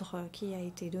 L'ordre qui a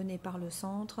été donné par le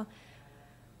centre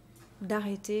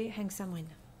d'arrêter Heng Samrin.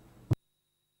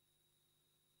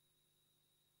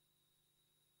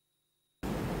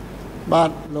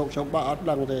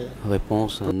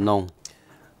 Réponse non.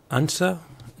 Answer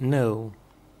no.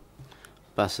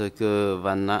 Parce que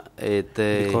Vanna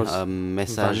était un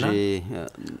messager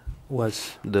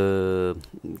de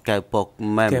K. Pauk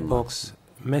même.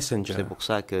 Messenger. C'est pour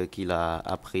ça qu'il a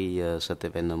appris cet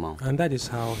événement. And that is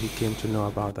how he came to know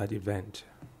about that event.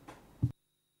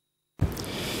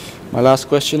 My last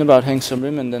question about Heng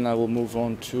Samrin, and then I will move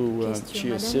on to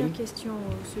Chia Sim,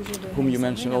 whom you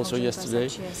mentioned also yesterday.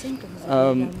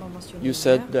 You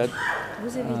said that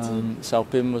Sao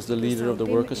Pim was the leader of the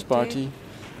Workers' Party.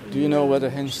 Do you know whether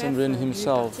Heng Samrin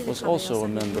himself was also a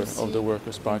member of the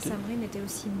Workers' Party? Heng Samrin était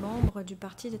aussi membre du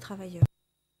Parti des travailleurs.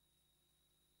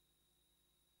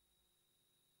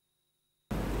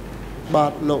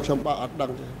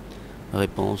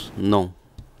 Réponse non.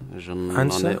 Je n'en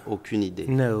ai aucune idée.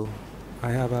 No,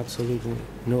 I have absolutely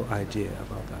no idea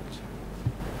about that.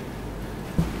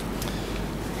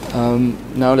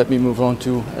 Now let me move on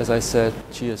to, as I said,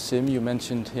 Chia Sim. You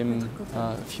mentioned him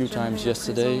a few times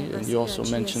yesterday, and you also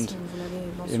mentioned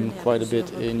him quite a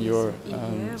bit in your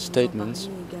statements.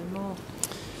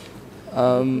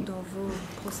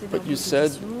 But you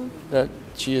said that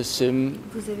Chia Sim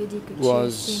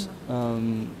was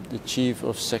the chief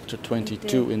of Sector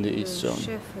 22 in the East Zone.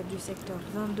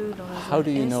 How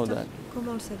do you know that?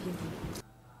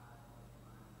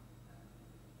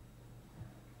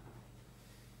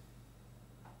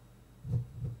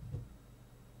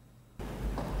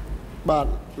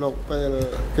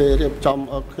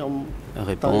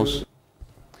 Réponse.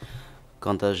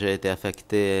 Quand j'ai été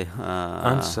affecté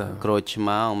à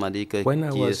Krochma, on m'a dit que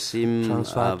Chia Sim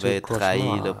avait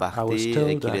trahi le parti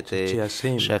et qu'il était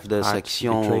chef de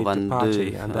section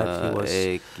 22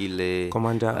 et qu'il a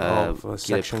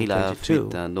pris la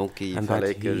fuite. Donc il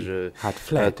fallait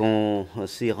qu'on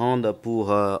s'y rende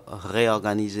pour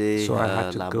réorganiser la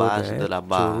base de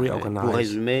là-bas. Pour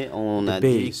résumer, on a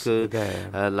dit que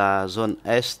la zone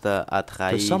Est a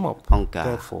trahi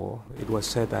Ankara.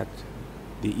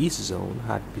 The East Zone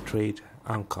had betrayed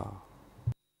Ankara.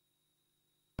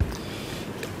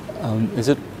 Is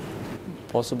it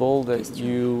possible that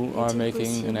you are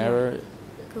making an error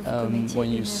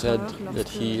when you said that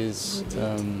he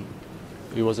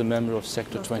was a member of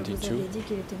Sector 22?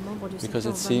 Because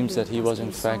it seems that he was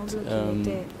in fact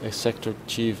a sector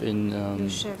chief in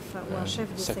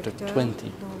Sector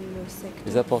 20.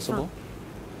 Is that possible?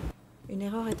 Une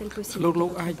erreur est-elle possible?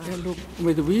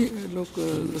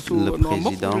 Le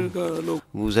président,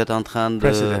 vous êtes en train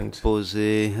de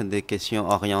poser des questions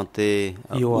orientées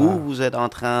ou vous êtes en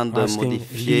train de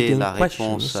modifier la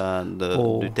réponse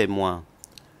du témoin?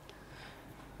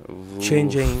 Vous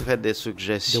faites des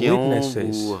suggestions,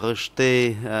 vous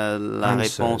rejetez la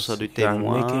réponse du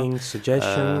témoin.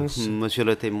 Monsieur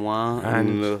le témoin,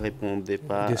 ne répondez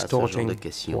pas à ce genre de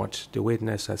questions. What the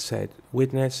witness has said.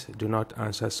 Witness, do not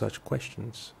answer such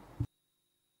questions.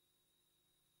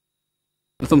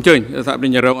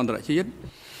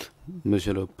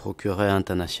 Monsieur le procureur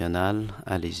international,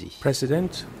 allez-y.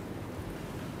 President,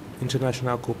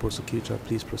 International Co-Prosecutor,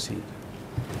 please proceed.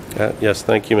 Yes,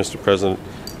 thank you, Mr. President.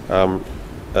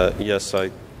 Yes, I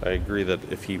agree that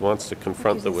if he wants to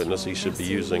confront the witness, he should be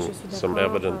using some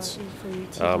evidence.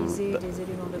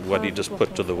 What he just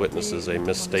put to the witness is a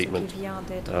misstatement.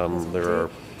 There are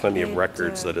plenty of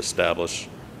records that establish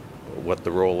what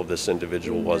the role of this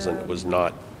individual was, and it was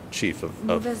not chief of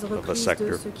a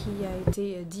sector.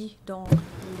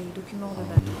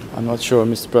 I'm not sure,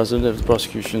 Mr. President, if the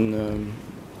prosecution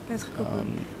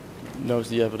knows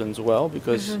the evidence well,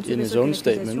 because in his own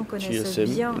statement,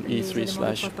 GSM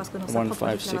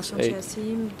E3/1568,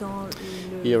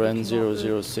 ERN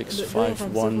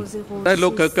 00651. តែលោ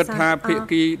កគិតថាភា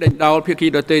គីដេញដោលភាគី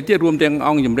ដទៃទៀតរួមទាំងអ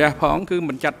ង្គជំរះផងគឺ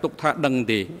មិនចាត់ទុកថាដឹង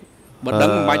ទេ Tout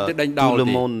le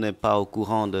monde n'est pas au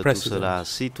courant de tout cela.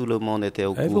 Si tout le monde était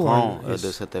au courant de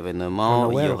cet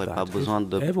événement, il n'y aurait pas besoin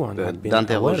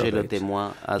d'interroger le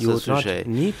témoin à ce sujet.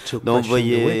 Donc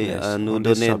veuillez nous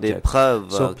donner des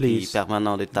preuves qui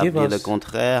permettent d'établir le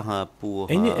contraire pour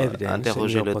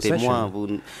interroger le témoin.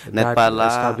 Vous n'êtes pas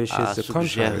là à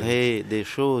suggérer des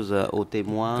choses au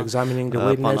témoin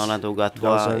pendant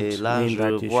l'interrogatoire. Et là,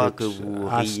 je vois que vous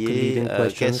riez.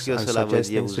 Qu'est-ce que cela veut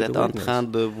dire? Vous êtes en train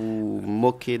de vous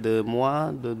moquer de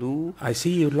moi, de nous? I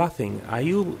see you laughing. Are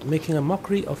you making a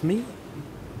mockery of me?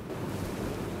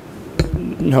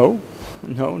 No,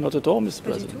 not at all, Mr.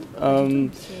 President.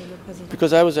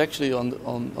 Because I was actually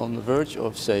on the verge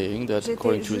of saying that,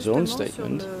 according to his own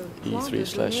statement,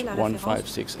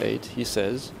 E3/1568, he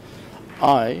says,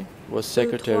 I was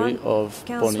secretary of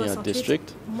Ponia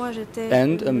district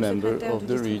and a member of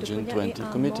the Region 20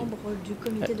 committee,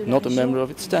 not a member of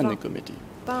its standing committee.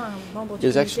 It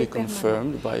is actually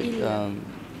confirmed by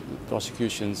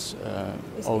prosecution's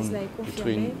own,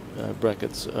 between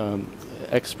brackets,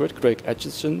 expert Craig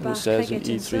Atchison, who says in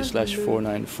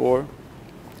E3/494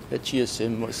 that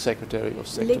GSM was secretary of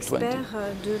Sector 20.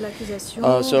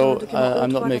 So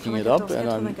I'm not making it up, and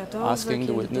I'm asking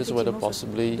the witness whether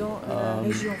possibly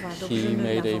he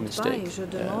made a mistake.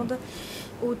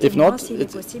 If not,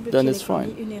 then it's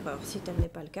fine.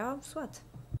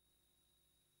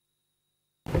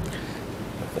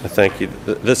 Thank you.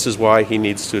 This is why he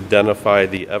needs to identify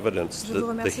the evidence.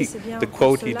 The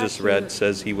quote he just read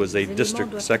says he was a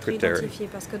district secretary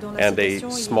and a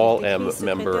small m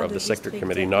member of the sector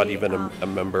committee, not even a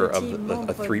member of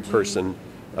the three-person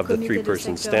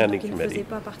standing committee.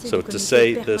 So to say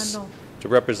this, to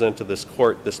represent to this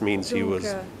court, this means he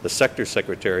was the sector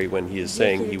secretary when he is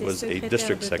saying he was a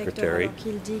district secretary.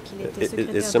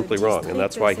 It's simply wrong, and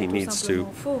that's why he needs to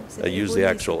use the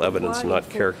actual evidence, not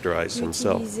characterize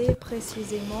himself.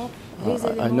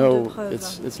 I know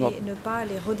it's not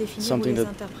something that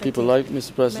people like,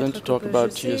 Mr. President, to talk about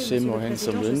GSM or Heng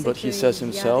Samrin, but he says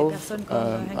himself,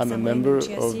 I'm a member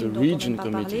of the Region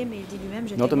Committee,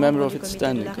 not a member of its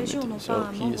standing committee. So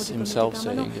he is himself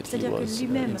saying that he was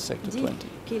in Sector 20.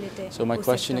 So my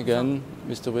question again,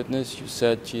 Mr. Witness, you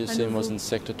said GSM was in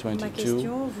Sector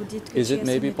 22. Is it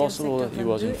maybe possible that he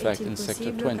was in fact in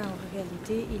Sector 20?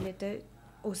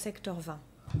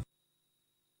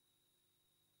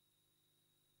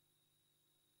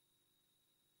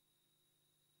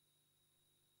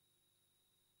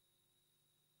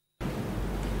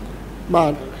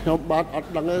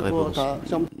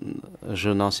 Je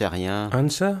n'en sais rien.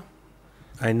 Answer?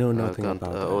 I know nothing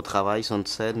about that. Au travail, Son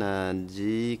Sen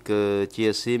dit que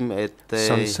GSM était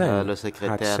le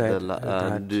secrétaire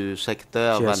du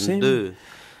secteur 22.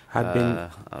 Had been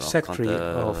secretary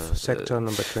of sector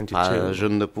number 22. Je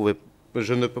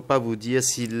ne peux pas vous dire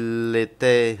s'il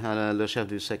était le chef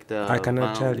du secteur 20. I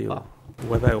cannot tell you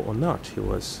whether or not he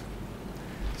was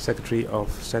secretary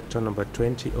of sector number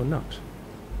 20 or not.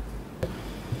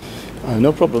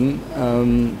 No problem.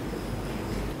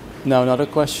 Now, another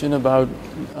question about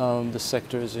the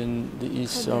sectors in the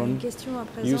East Zone.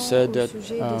 You said that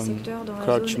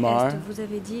Crouch Mar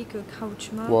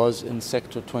was in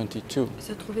Sector 22.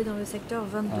 Se trouvait dans le secteur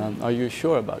 22. Are you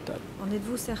sure about that? En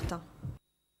êtes-vous certain?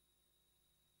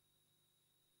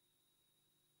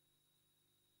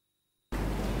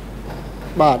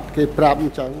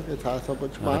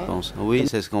 Réponse. Oui,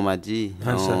 c'est ce qu'on m'a dit.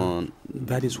 On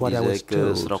disait que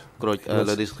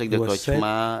le district de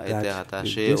Krochma était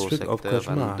rattaché au secteur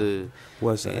 22.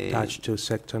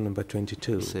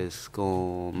 C'est ce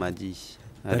qu'on m'a dit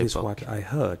à l'époque.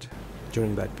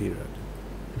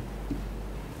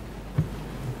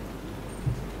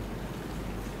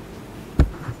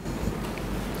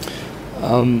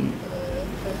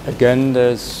 Again,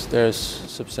 there's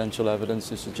substantial evidence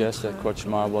to suggest that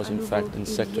Krochma was in fact in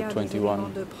Sector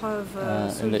 21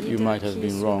 and that you might have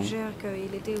been wrong.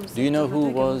 Do you know who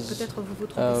was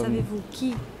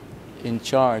in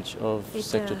charge of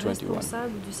Sector 21?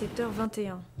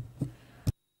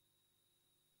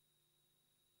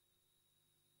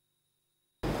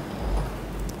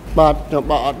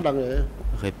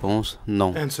 Réponse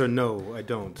non. Answer no, I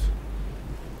don't.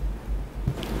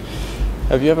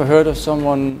 Have you ever heard of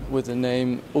someone with the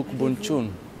name Uk Bun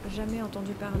Chun? Jamais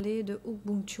entendu parler de Uk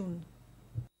Bun Chun.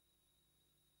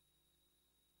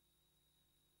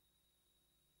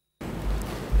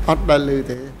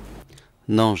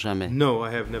 Non, jamais. No,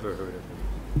 I have never heard of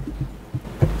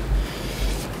him.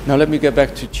 Now let me get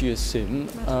back to Chia Sim.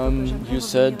 You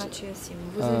said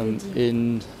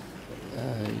in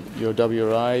your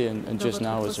WRI and just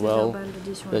now as well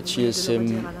that Chia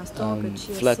Sim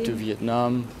fled to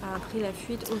Vietnam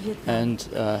and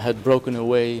had broken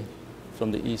away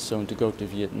from the East Zone to go to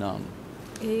Vietnam.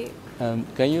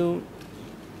 Can you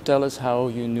tell us how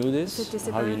you knew this?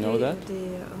 How you know that?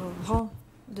 Des rangs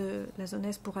de la zone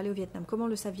Est pour aller au Vietnam. Comment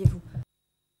le saviez-vous?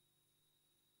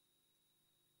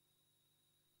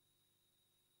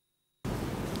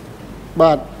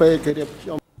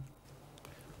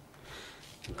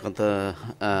 Quand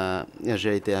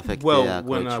j'ai été affecté à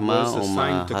Krochma, on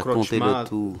m'a raconté le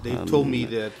tout.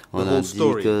 On a dit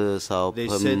que Sao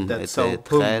Pum était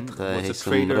traître et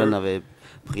Sum Ren avait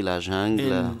pris la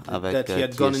jungle avec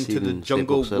Chia Sim. C'est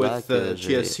pour cela que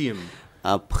j'ai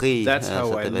appris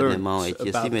cet événement et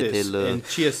Chia Sim était le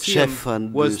chef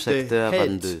du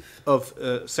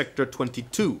secteur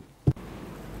 22.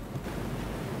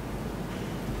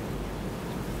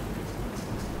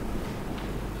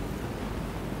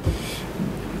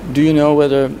 Do you know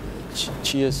whether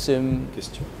Chia Sim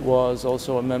was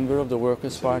also a member of the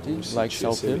Workers' Party, like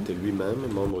Sao Pum? Était lui-même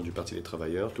membre du Parti des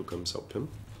Travailleurs, tout comme Sao Pum.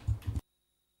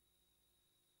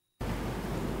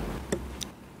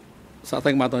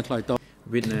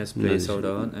 Witness, please hold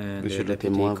on, and Monsieur le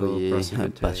témoin, veuillez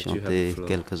patienter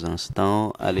quelques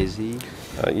instants. Allez-y.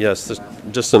 Yes,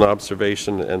 just an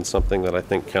observation and something that I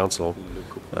think council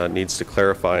needs to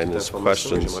clarify in his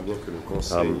questions.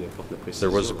 There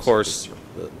was, of course,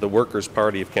 the Workers'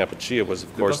 Party of Kampuchea was,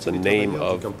 of course, the name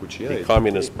of the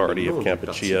Communist Party of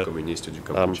Kampuchea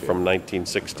from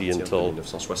 1960 until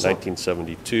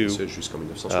 1972.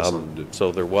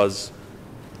 So there was.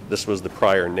 This was the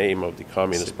prior name of the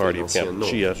Communist Party of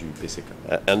Kampuchea,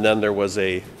 and then there was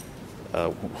a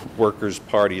Workers'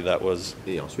 Party that was,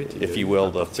 if you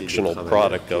will, the fictional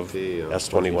product of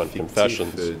S21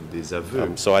 Confessions.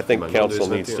 So I think council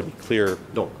needs to be clear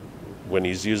when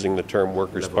he's using the term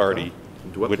Workers' Party,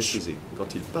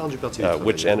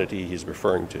 which entity he's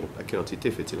referring to,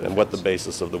 and what the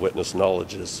basis of the witness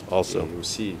knowledge is also.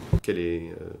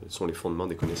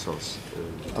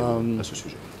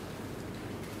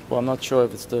 Well, I'm not sure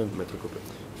if it's the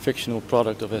fictional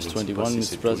product of S21,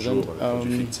 Mr. President,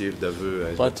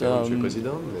 but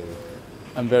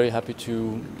I'm very happy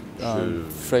to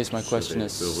phrase my question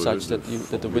as such that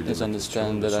the witness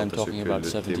understand that I'm talking about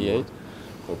 78.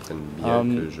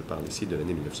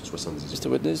 Mr.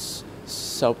 Witness,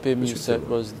 Sao Pim, you said,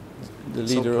 was the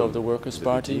leader of the Workers'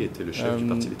 Party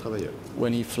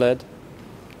when he fled.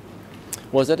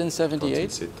 Was that in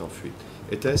 78?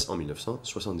 Était-ce en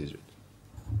 1978?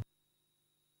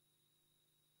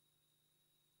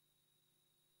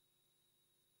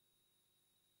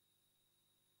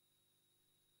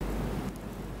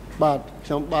 What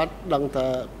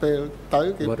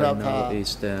I know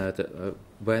is that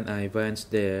when I went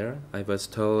there, I was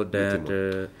told that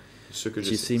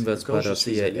Chia Sim was part of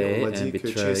CIA and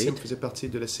betrayed the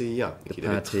party.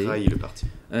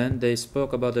 And they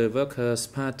spoke about the Workers'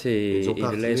 Party in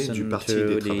relation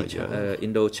to the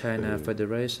Indo-China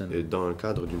Federation. Dans le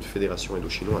cadre d'une fédération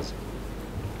indo-chinoise.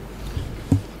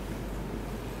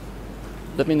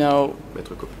 Let me now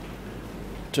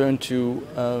turn to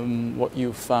what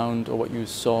you found or what you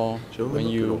saw when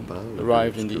you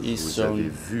arrived in the East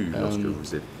Zone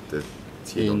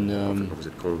in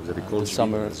the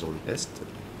summer,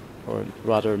 or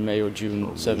rather May or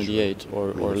June 78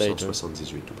 or later.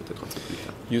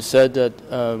 You said that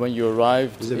when you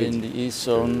arrived in the East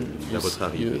Zone,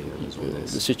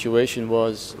 the situation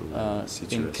was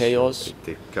in chaos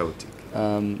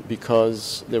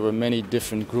because there were many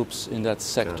different groups in that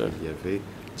sector.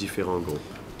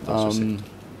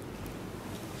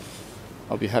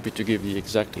 I'll be happy to give the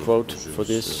exact quote for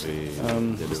this,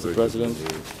 Mr. President.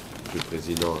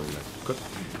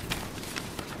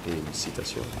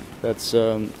 That's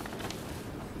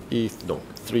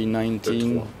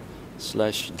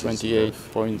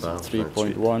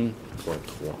E319/28.3.1.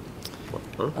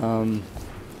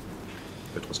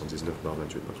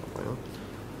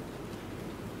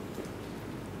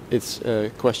 It's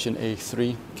question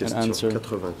A3, an answer.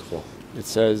 It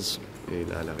says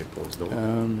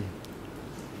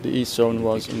the East Zone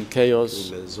was in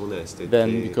chaos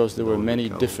then because there were many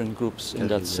different groups in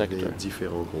that sector.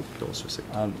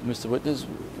 Mr. Witness,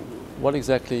 what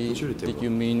exactly did you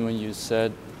mean when you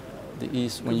said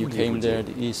when you came there,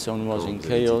 the East Zone was in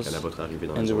chaos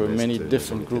and there were many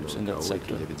different groups in that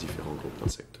sector?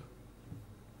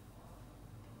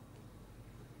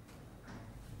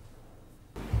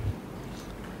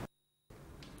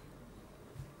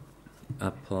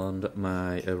 Upon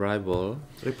my arrival,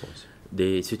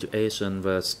 the situation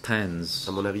was tense.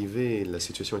 À mon arrivée, la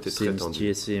situation était très tendue.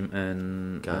 GSM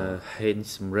and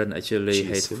Heinzmren actually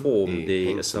had formed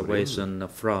the Salvation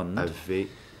Front,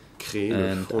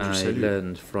 and I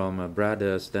learned from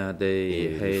brothers that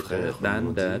they had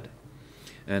done that,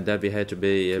 and that we had to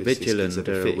be vigilant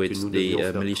with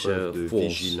the militia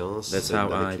force. That's how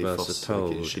I was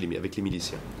told. Avec les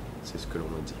miliciens, c'est ce que l'on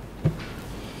m'a dit.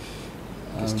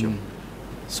 Question.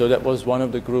 So that was one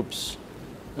of the groups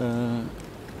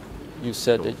you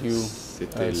said that you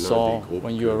saw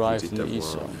when you arrived in the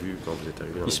East Zone.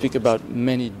 You speak about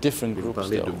many different groups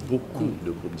though.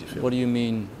 What do you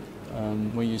mean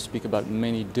when you speak about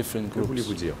many different groups? Que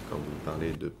voulez-vous dire quand vous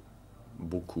parlez de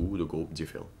beaucoup de groupes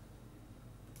différents?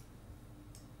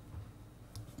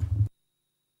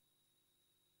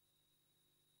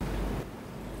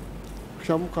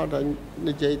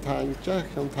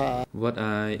 What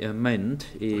I meant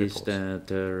is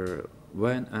that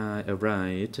when I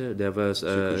arrived, there was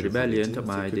a rebellion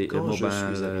by the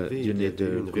mobile unit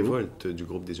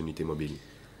groupe des unités mobiles.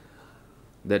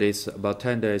 That is about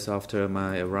 10 days after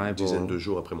my arrival. Une dizaine de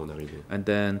jours après mon arrivée. And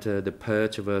then the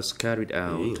purge was carried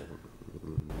out.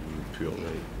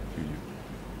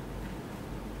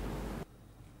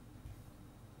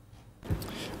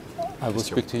 I will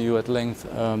speak to you at length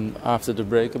after the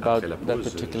break about that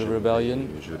particular rebellion.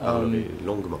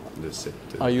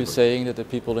 Are you saying that the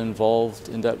people involved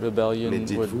in that rebellion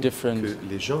were different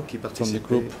from the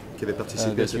group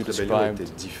that you described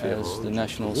as the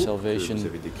National Salvation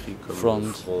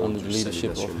Front under the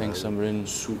leadership of Heng Samrin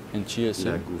in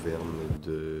Chiesim?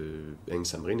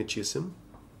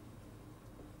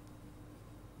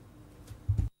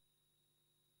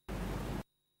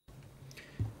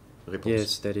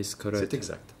 Yes, that is correct. C'est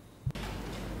exact.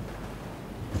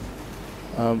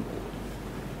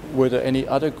 Were there any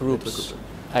other groups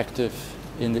active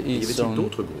in the East Zone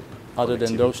other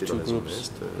than those two groups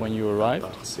when you arrived?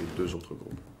 Ces deux autres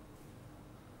groupes.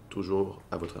 Toujours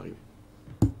à votre arrivée.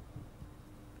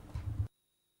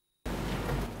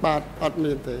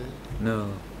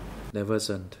 No, there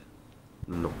wasn't.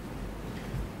 Non.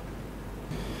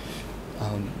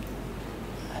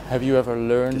 Have you ever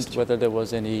learned whether there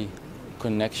was any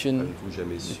connection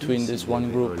between this one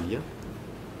group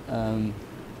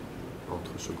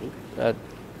that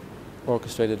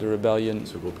orchestrated the rebellion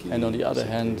and on the other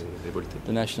hand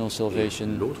the National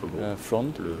Salvation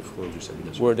Front?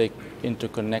 Were they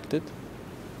interconnected?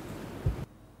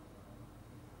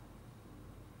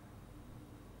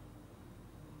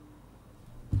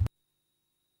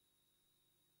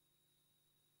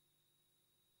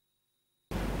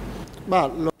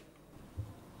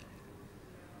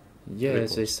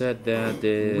 Yes, they said that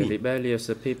the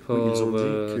rebellious people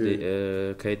were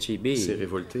the KGB,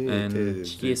 and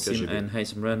Chiesim and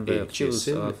Heinzmren were accused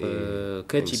of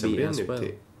KGB as well.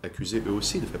 Accusés eux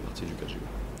aussi de faire partie du KGB.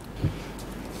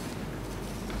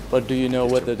 But do you know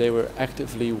whether they were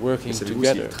actively working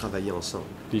together,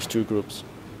 these two groups?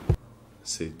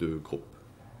 Ces deux groupes.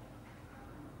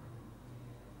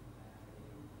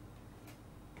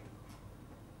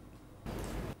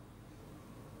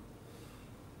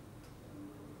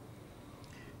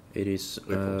 It is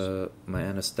my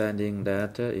understanding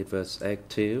that it was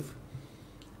active.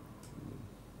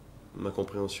 Ma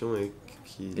compréhension est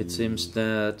It seems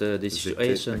that the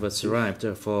situation was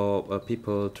ripe for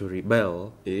people to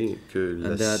rebel, and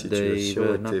that they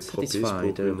were not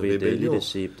satisfied with the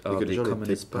leadership of the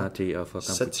Communist Party of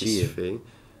Cambodia.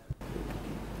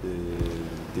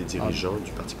 Des dirigeants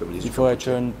du Parti communiste. Before I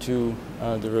turn to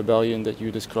the rebellion that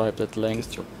you described at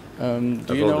length,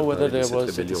 do you know whether there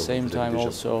was at the same time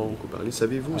also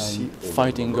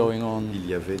fighting going on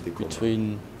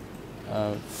between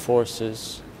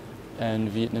forces and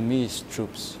Vietnamese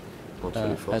troops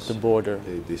at the border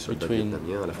between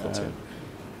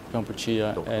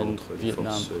Cambodia and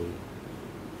Vietnam?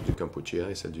 Du Cambodia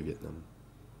et celle du Vietnam.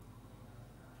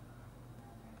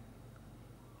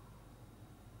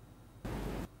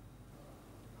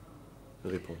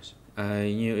 Réponse.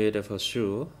 I knew it for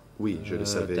sure. Oui, je le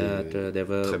savais that there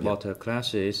were très bien. border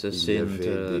clashes since there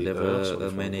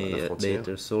were many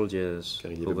dead soldiers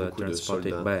who were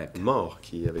transported back. Morts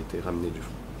qui avaient été ramenés du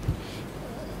front.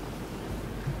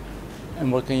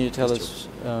 And what can you tell us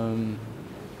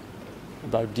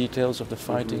about details of the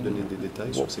fighting?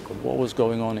 What was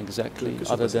going on exactly,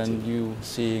 other than you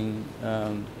seeing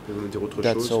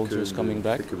dead soldiers coming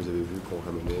back? Que vous avez vu qu'on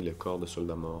ramenait les corps de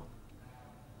soldats morts.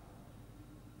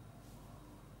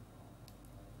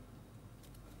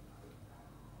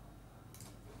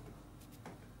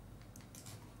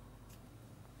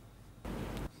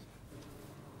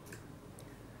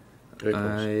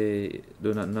 I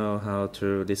do not know how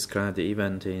to describe the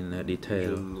event in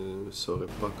detail. Je ne saurais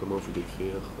pas comment vous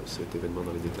décrire cet événement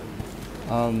dans les détails.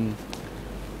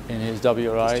 In his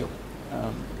WRI,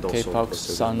 K-Pok's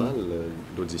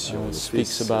son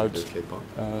speaks about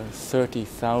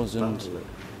 30,000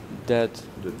 dead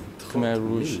Khmer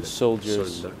Rouge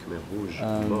soldiers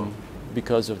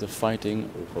because of the fighting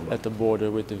at the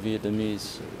border with the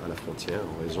Vietnamese.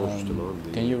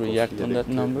 Can you react on that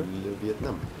number?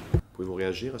 Pouvez-vous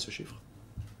réagir à ce chiffre?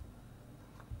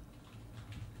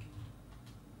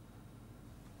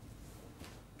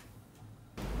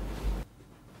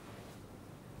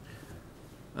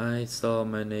 I saw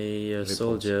many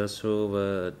soldiers who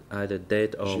were either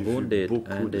dead or wounded,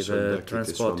 and they were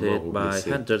transported by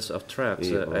hundreds of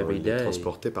trucks every day.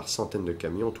 Transportés par centaines de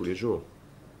camions tous les jours.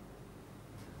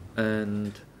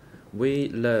 And we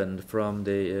learned from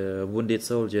the wounded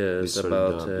soldiers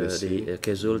about the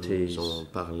casualties. Nous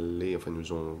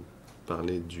ont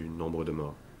parlé du nombre de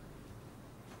morts.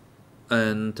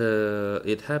 And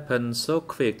it happened so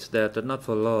quick that not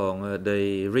for long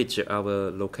they reached our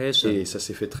location. Et ça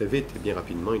s'est fait très vite et bien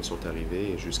rapidement ils sont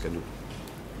arrivés jusqu'à nous.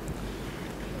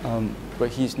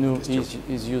 But he's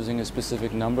using a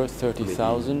specific number,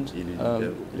 30,000.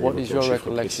 What is your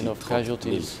recollection of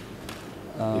casualties?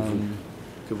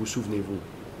 Que vous souvenez-vous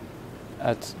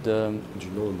at the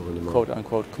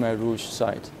quote-unquote Khmer Rouge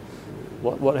site?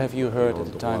 What have you heard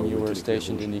at the time you were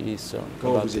stationed in the East Zone?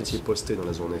 Quand vous étiez posté dans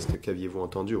la zone Est, qu'aviez-vous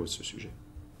entendu à ce sujet?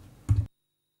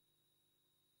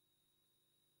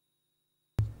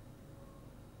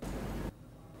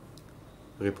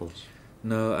 Réponse.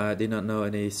 No, I did not know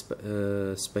any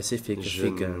specific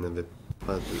figure. Je n'avais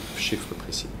pas de chiffre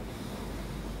précis.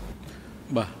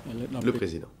 Le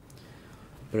président.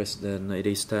 President, it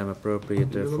is time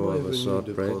appropriate for a short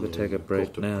break. We'll take a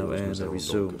break now and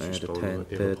resume at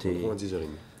 10:30.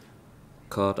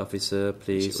 Court officer,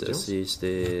 please assist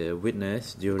the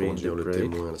witness during the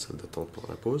break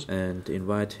and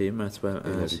invite him as well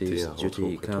as his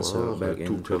duty counsel back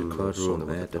into the courtroom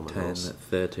at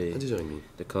 10:30.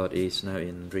 The court is now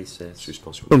in recess.